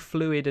so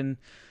fluid and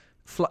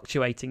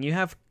fluctuating. You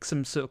have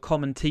some sort of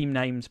common team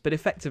names, but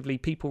effectively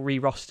people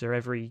re-roster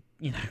every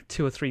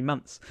 2 or 3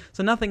 months.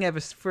 So nothing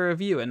ever, for a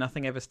viewer,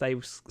 nothing ever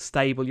stays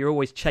stable. You're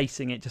always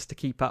chasing it just to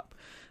keep up.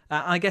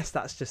 I guess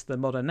that's just the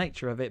modern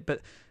nature of it.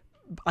 But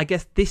I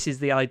guess this is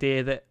the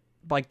idea that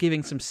by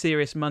giving some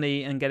serious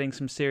money and getting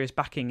some serious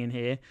backing in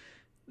here,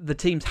 the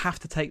teams have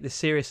to take this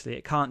seriously.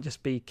 It can't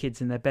just be kids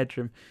in their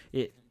bedroom.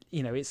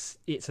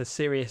 It's a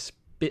serious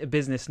bit of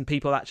business, and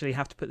people actually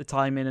have to put the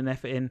time in and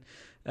effort in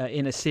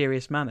in a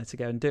serious manner to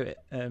go and do it.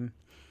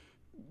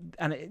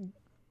 And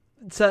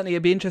certainly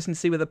it'd be interesting to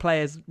see whether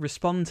players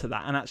respond to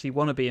that and actually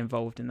want to be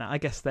involved in that. I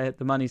guess the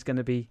money's going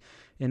to be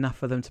enough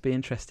for them to be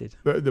interested.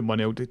 The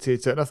money will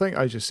dictate it. And I think,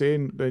 as you're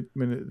saying, the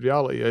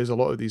reality is a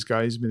lot of these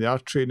guys, they are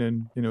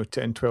training,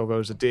 10, 12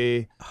 hours a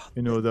day.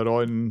 They're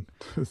on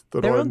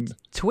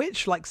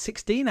Twitch like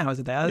 16 hours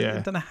a day.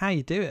 I don't know how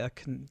you do it. I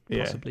can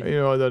possibly.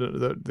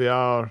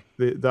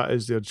 That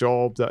is their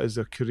job. That is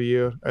their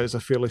career. It's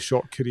a fairly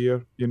short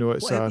career.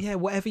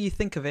 Whatever you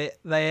think of it,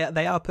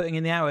 they are putting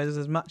in the hours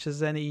as much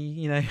as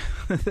any, as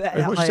much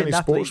as any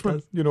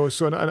sportsman.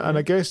 So and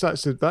I guess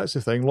that's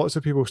the thing. Lots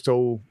of people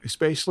still,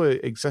 especially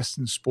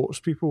existing sports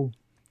people,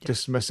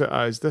 dismiss it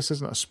as this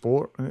isn't a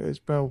sport. And it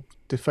is, well,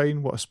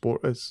 define what a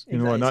sport is.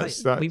 Exactly. And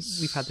that's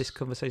we've had this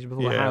conversation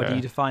before. How do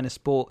you define a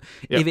sport?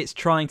 If it's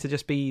trying to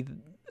just be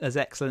as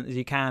excellent as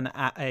you can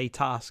at a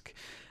task,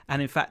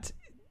 and in fact,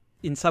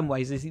 in some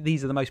ways,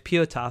 these are the most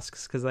pure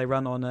tasks because they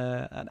run on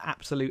an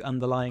absolute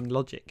underlying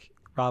logic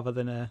rather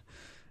than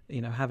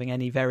having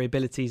any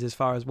variabilities as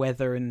far as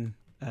weather and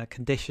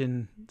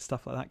condition,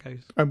 stuff like that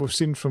goes. And we've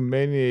seen from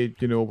many,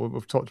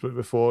 we've talked about it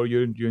before,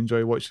 you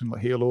enjoy watching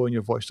like Halo and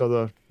you've watched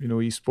other,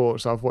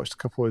 esports. I've watched a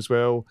couple as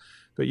well.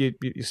 But you're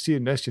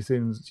seeing this,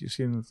 you're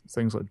seeing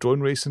things like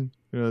drone racing.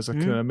 There's a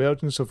kind of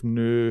emergence of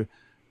new,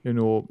 and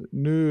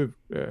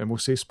we'll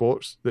say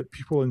sports that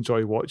people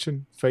enjoy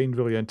watching, find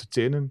really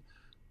entertaining.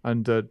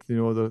 And, they're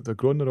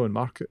growing their own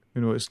market.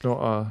 It's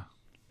not a...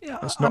 Yeah,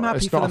 I'm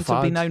happy for them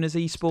to be known as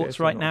esports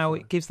right now.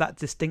 It gives that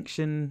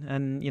distinction,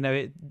 and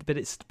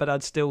but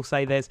I'd still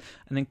say there's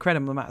an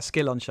incredible amount of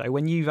skill on show.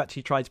 When you've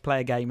actually tried to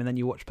play a game and then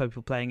you watch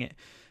people playing it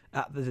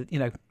at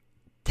the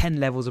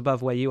 10 levels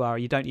above where you are,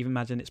 you don't even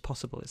imagine it's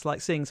possible. It's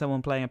like seeing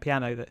someone playing a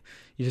piano that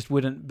you just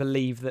wouldn't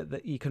believe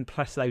that you can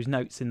press those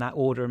notes in that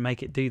order and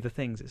make it do the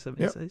things. It's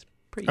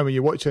pretty. And when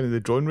you watch any of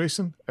the drone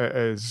racing, it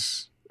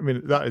is.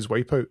 That is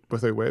Wipeout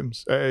without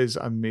weapons. It is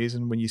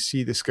amazing when you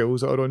see the skills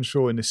that are on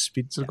show and the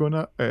speeds they're going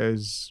at. It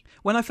is.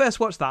 When I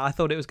first watched that, I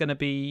thought it was going to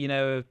be,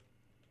 a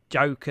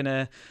joke and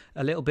a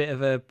little bit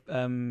of a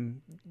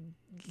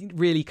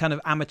really kind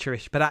of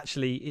amateurish, but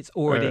actually it's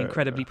already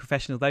incredibly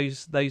professional.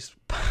 Those guys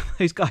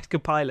can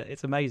pilot.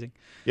 It's amazing.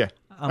 Yeah.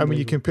 And when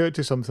you compare it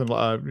to something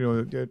like,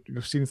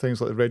 you've seen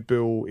things like the Red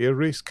Bull Air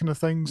Race kind of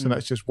things, and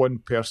it's just one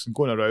person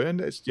going around.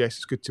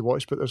 It's good to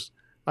watch, but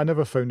I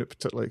never found it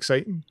particularly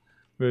exciting.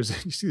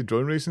 Whereas you see the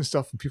drone racing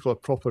stuff and people are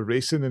proper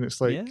racing, and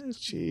it's like,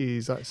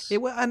 geez, that's...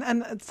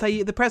 And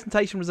say the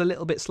presentation was a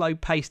little bit slow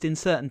paced in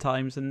certain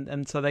times,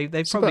 and so they've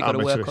probably got to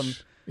work on...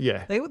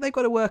 Yeah, they've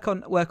got to work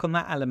on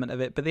that element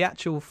of it, but the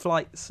actual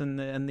flights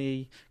and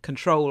the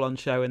control on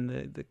show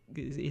and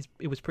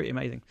it was pretty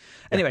amazing.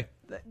 Anyway,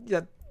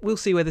 we'll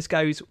see where this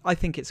goes. I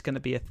think it's going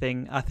to be a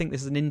thing. I think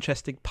this is an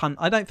interesting punt.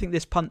 I don't think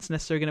this punt's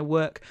necessarily going to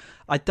work.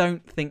 I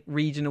don't think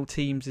regional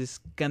teams is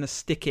going to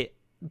stick it.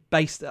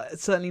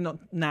 Certainly not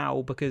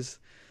now, because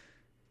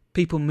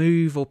people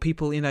move or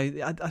people, who knows?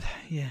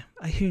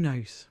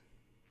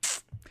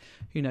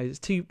 It's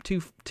too.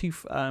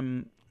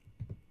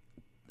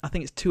 I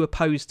think it's too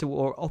opposed to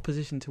or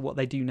opposition to what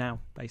they do now.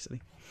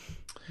 Basically,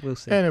 we'll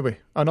see. Anyway,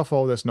 enough of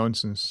all this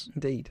nonsense.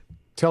 Indeed.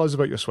 Tell us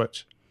about your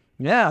Switch.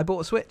 Yeah, I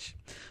bought a Switch.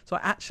 So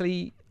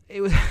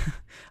it was.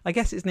 I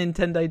guess it's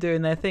Nintendo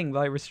doing their thing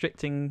by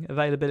restricting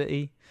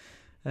availability.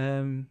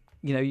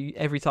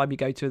 Every time you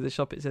go to the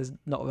shop, it says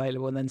not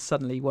available, and then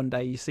suddenly one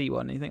day you see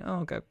one, and you think,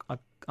 "Oh,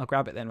 I'll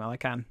grab it then while I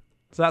can."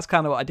 So that's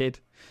kind of what I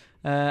did,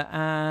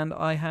 and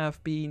I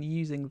have been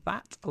using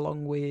that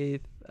along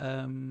with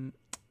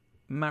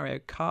Mario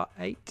Kart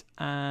 8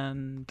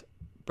 and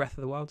Breath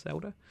of the Wild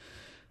Zelda,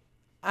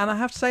 and I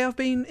have to say I've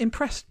been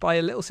impressed by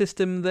a little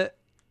system that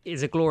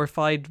is a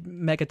glorified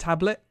mega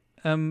tablet,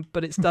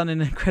 but it's done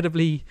in an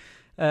incredibly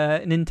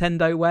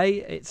Nintendo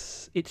way.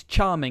 It's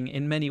charming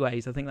in many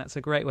ways. I think that's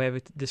a great way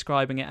of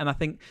describing it. And I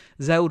think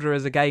Zelda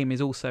as a game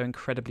is also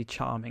incredibly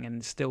charming, and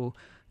it's still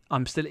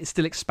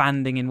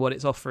expanding in what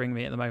it's offering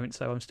me at the moment.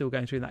 So I'm still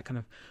going through that kind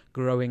of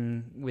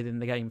growing within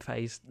the game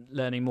phase,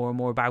 learning more and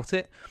more about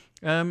it.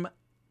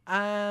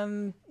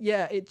 And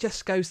yeah, it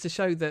just goes to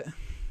show that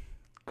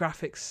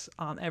graphics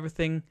aren't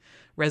everything.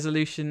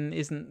 Resolution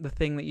isn't the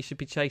thing that you should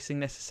be chasing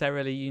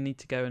necessarily. You need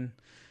to go and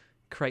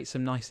create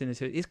some nice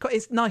into it.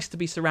 It's nice to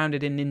be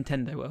surrounded in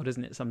Nintendo world,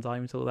 isn't it?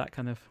 Sometimes all that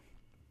kind of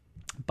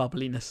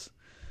bubbliness.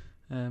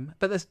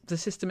 But the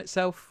system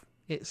itself,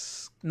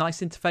 it's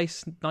nice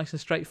interface, nice and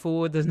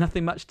straightforward. There's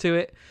nothing much to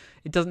it.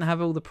 It doesn't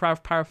have all the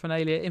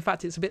paraphernalia. In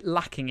fact, it's a bit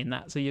lacking in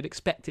that. So you'd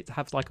expect it to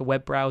have like a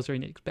web browser,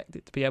 and you'd expect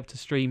it to be able to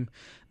stream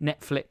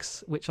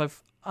Netflix, which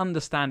I've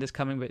understand is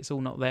coming, but it's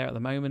all not there at the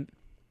moment.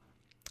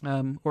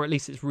 Or at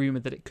least it's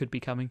rumoured that it could be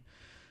coming.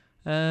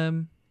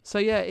 So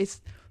yeah,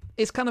 it's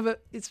kind of I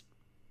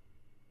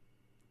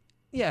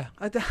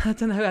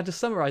don't know how to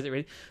summarise it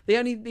really.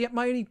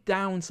 My only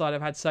downside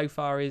I've had so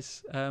far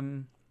is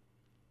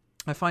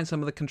I find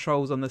some of the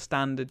controls on the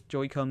standard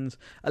Joy-Cons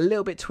a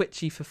little bit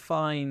twitchy for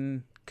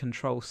fine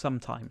control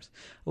sometimes.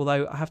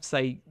 Although I have to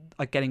say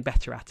I'm getting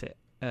better at it.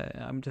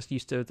 I'm just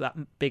used to that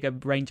bigger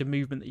range of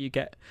movement that you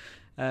get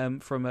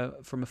from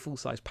a full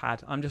size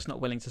pad. I'm just not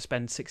willing to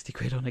spend 60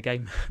 quid on a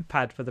game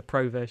pad for the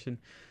Pro version,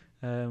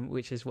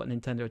 which is what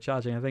Nintendo are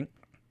charging, I think.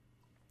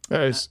 It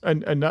is,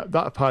 and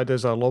that pad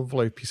is a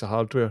lovely piece of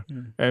hardware.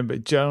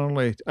 But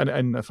generally,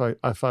 and if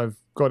I've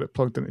got it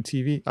plugged into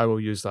TV, I will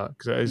use that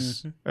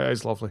because it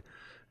is lovely.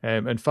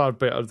 And far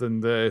better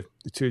than the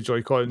two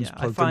Joy-Cons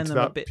plugged into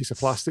that piece of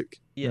plastic.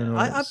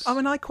 Yeah, I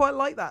mean, I quite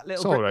like that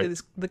little grip.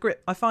 Right. The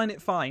grip, I find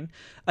it fine.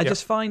 I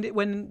just find it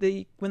when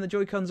the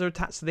Joy-Cons are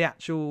attached to the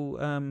actual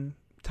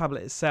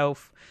tablet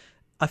itself,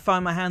 I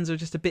find my hands are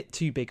just a bit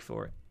too big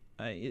for it.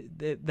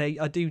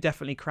 I do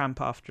definitely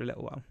cramp after a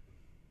little while.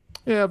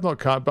 Yeah, I've not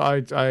cramped,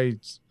 but I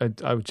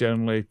would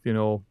generally,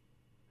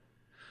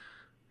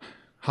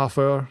 half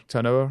hour to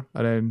an hour,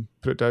 and then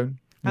put it down.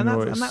 And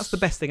that's the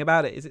best thing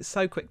about it, is it's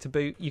so quick to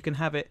boot. You can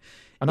have it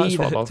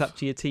either hooked up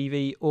to your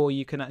TV, or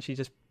you can actually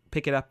just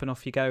pick it up and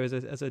off you go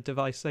as a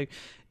device. So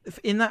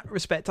in that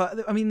respect,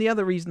 I mean, the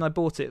other reason I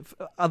bought it,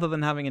 other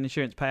than having an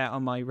insurance payout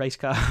on my race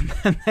car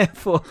and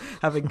therefore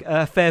having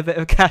a fair bit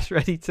of cash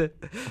ready to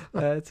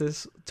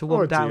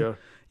walk down. Dear.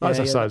 That's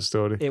a sad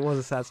story. It was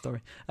a sad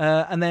story.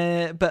 I'm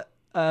going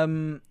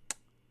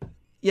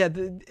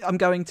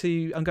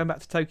back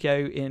to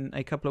Tokyo in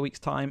a couple of weeks'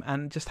 time,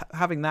 and just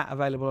having that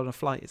available on a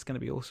flight is going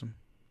to be awesome.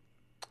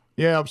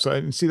 Yeah,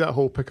 absolutely. And see that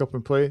whole pick up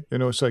and play.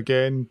 So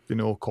again,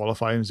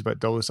 qualifying was a bit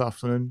dull this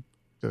afternoon.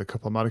 Did a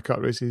couple of Mario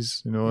Kart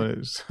races. It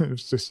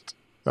was just,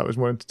 that was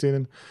more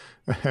entertaining.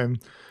 And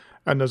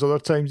there's other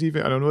times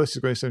even, and I know this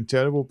is going to sound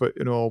terrible, but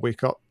I'll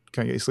wake up,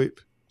 can't get to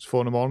sleep. It's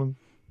 4 a.m.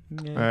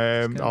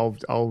 Yeah,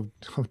 I'll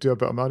do a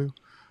bit of Mario.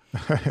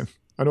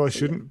 I know I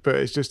shouldn't, but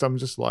it's just I'm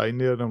just lying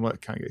there and I'm like,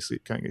 can't get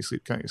sleep,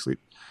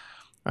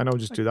 and I'll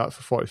just do that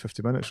for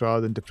 40-50 minutes rather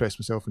than depress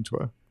myself on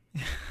Twitter.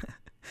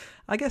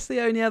 I guess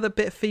the only other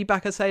bit of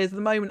feedback I say is at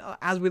the moment,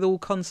 as with all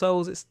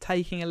consoles, it's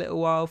taking a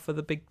little while for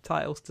the big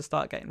titles to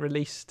start getting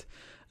released.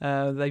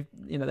 They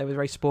were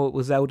very spoiled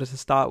with Zelda to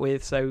start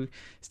with, so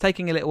it's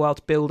taking a little while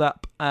to build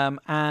up.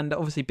 And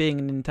obviously, being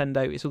a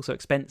Nintendo, it's also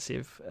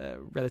expensive,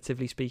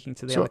 relatively speaking,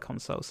 to the other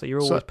consoles. So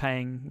you're always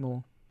paying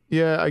more.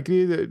 Yeah, I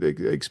agree that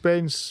the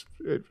expense,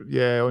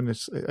 on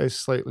this is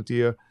slightly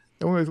dear.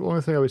 The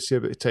only thing I would say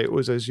about the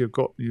titles is you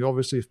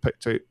obviously have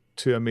picked out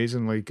two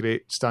amazingly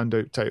great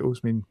standout titles.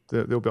 I mean,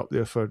 they'll be up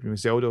there for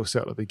Zelda will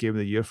certainly be Game of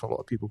the Year for a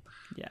lot of people.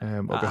 Yeah,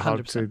 it'll be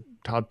hard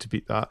to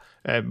beat that.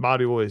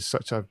 Mario is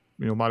such a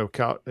Mario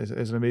Kart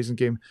is an amazing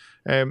game.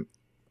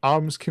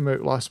 ARMS came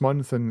out last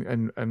month,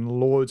 and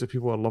loads of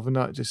people are loving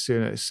that, just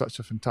saying it's such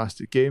a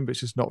fantastic game, but it's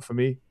just not for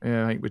me.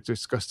 I think we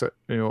discussed it.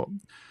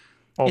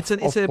 It's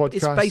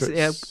basically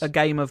a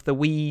game of the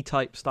Wii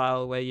type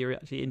style where you're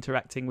actually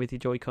interacting with your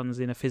Joy-Cons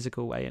in a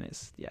physical way, and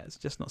it's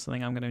just not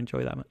something I'm going to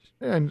enjoy that much.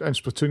 Yeah, and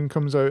Splatoon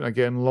comes out, and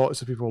again,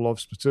 lots of people love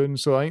Splatoon.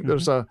 So I think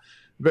there's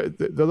but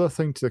the other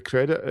thing to the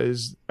credit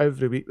is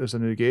every week there's a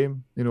new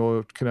game,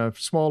 kind of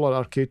smaller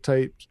arcade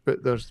types,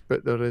 but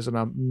there is an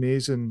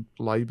amazing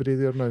library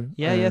there now.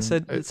 So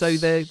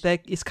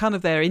it's kind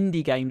of their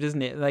indie games,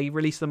 isn't it? They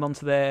release them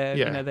onto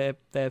their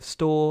their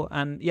store,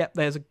 and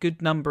there's a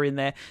good number in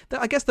there.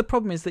 I guess the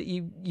problem is that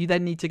you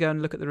then need to go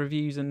and look at the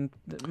reviews, and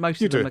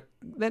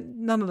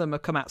none of them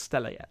have come out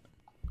stellar yet.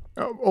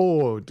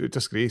 Oh,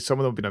 disagree. Some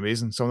of them have been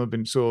amazing. Some of them have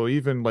been so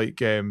even like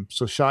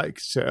so Shaq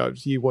set up.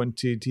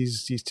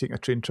 He's taking a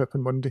train trip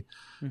on Monday,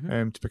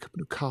 to pick up a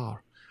new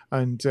car,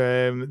 and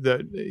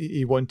that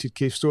he wanted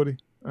Cave Story,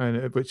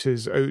 and which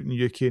is out in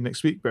UK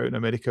next week, but out in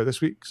America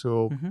this week.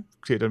 So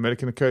created an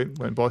American account,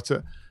 went and bought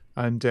it,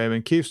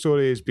 and Cave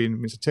Story has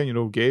been, it's a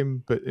 10-year-old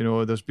game, but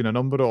there's been a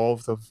number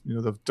of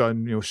they've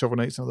done Shovel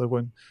Knight's another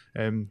one.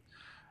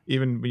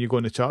 Even when you go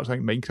in the charts, I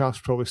think Minecraft's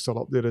probably still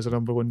up there as a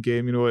number one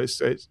game.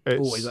 It's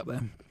always up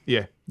there.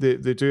 Yeah,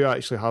 they do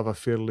actually have a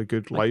fairly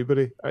good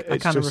library. I'm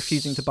kind of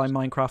refusing to buy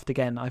Minecraft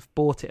again. I've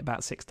bought it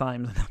about 6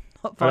 times.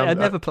 I'd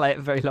never play it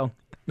very long.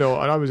 No,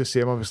 and I was the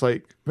same. I was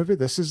like, maybe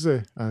this is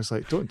I was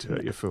like, don't do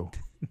it, you fool.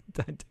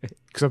 Don't do it.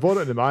 Because I bought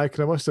it in the Mac,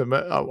 and I must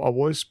admit, I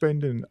was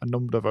spending a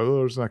number of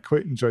hours, and I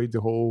quite enjoyed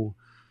the whole,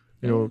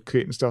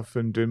 creating stuff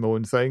and doing my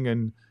own thing,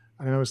 and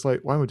I was like,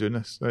 why am I doing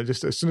this? And I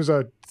just, as soon as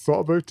I thought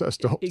about it, I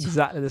stopped.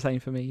 Exactly the same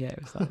for me. Yeah,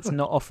 it was like, it's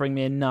not offering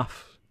me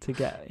enough to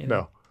get.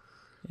 No.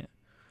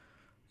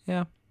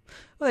 Yeah.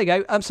 Well, there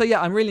you go. So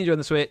I'm really enjoying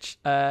the Switch.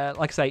 Like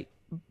I say,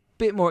 a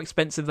bit more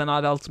expensive than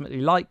I'd ultimately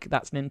like.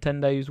 That's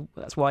Nintendo's.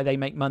 That's why they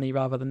make money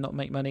rather than not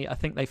make money. I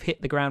think they've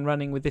hit the ground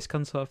running with this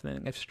console. I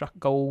think they've struck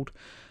gold.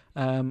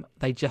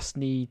 They just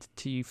need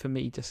to, for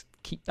me, just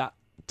keep that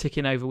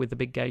ticking over with the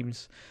big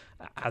games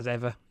as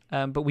ever.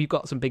 But we've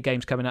got some big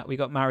games coming up. We've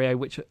got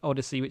Mario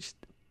Odyssey, which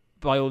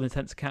by all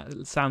intents and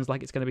counts sounds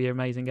like it's going to be an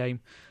amazing game.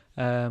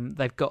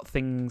 They've got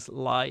things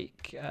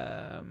like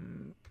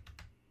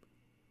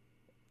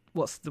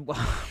what am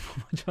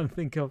I trying to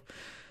think of?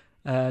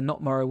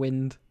 Not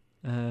Morrowind.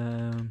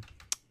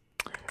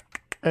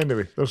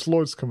 Anyway, there's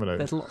loads coming out.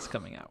 There's lots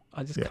coming out.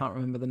 I just can't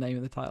remember the name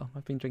of the title.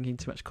 I've been drinking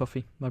too much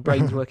coffee. My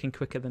brain's working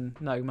quicker than...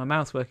 No, my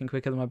mouth's working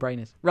quicker than my brain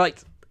is.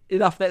 Right.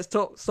 enough. Let's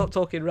stop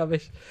talking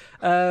rubbish.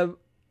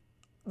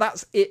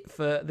 That's it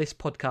for this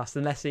podcast.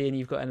 Unless, Ian,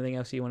 you've got anything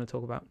else you want to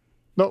talk about?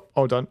 Nope,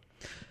 all done.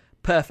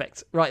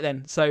 Perfect. Right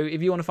then. So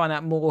if you want to find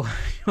out more,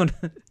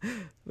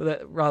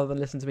 rather than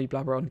listen to me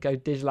blabber on, go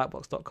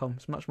digitaloutbox.com.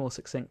 It's much more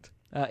succinct.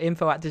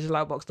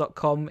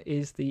 info@digitaloutbox.com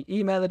is the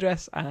email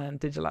address, and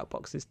Digital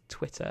Outbox is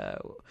Twitter.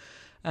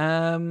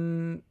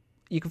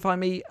 You can find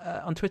me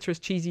on Twitter as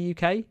Cheesy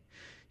UK. You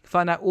can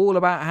find out all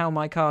about how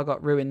my car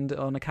got ruined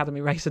on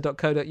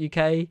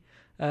academyracer.co.uk.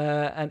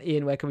 And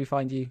Ian, where can we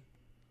find you?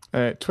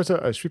 Twitter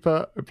as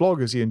Sweeper,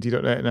 blog is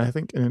END.net, and I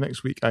think in the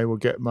next week I will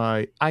get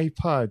my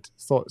iPad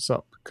thoughts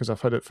up because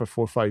I've had it for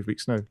 4 or 5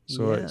 weeks now.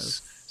 So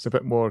it's a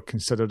bit more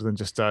considered than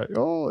just that,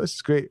 this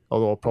is great.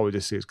 Although I'll probably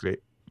just say it's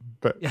great.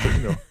 But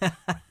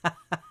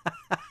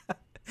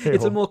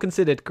It's a more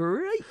considered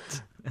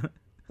great.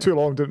 Too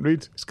long, didn't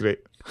read. It's great.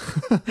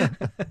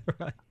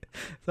 Right.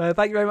 So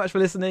thank you very much for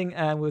listening,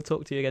 and we'll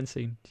talk to you again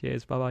soon.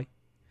 Cheers. Bye-bye.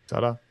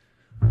 Ta-da.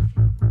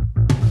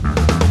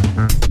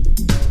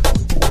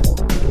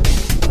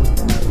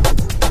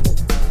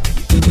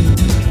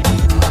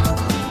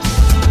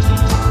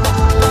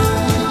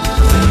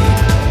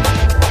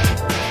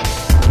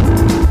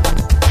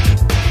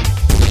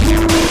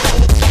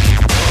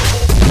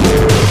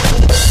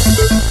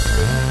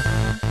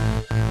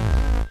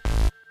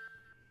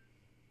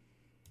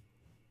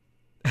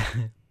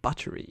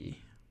 Buttery.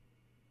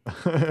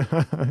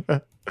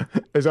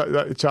 Is that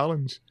the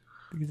challenge?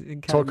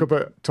 Talk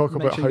about how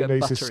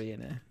nice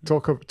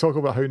talk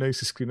about how nice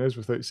the screen is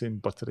without saying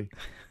buttery.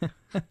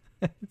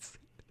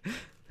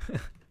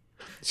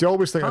 See, I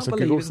always think that's a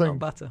Google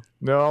thing.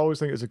 No, I always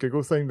think it's a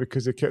Google thing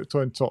because they kept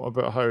on talking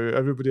about how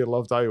everybody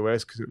loved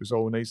iOS because it was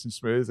all nice and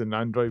smooth, and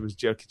Android was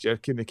jerky,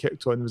 and they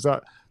kept on.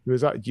 There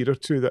was that year or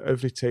two that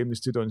every time they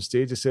stood on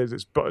stage, they said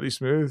it's buttery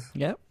smooth.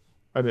 Yep.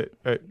 And it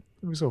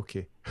was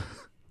okay.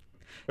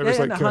 It was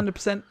like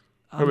 100%.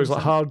 It was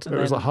like hard. It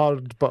was like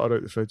hard butter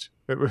out the fridge.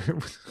 It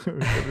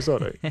was all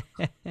right.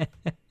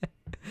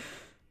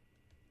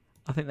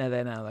 I think they're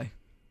there now, though.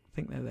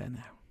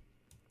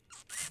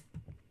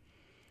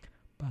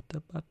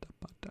 Butter.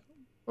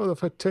 Well, they've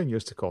had 10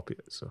 years to copy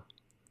it, so.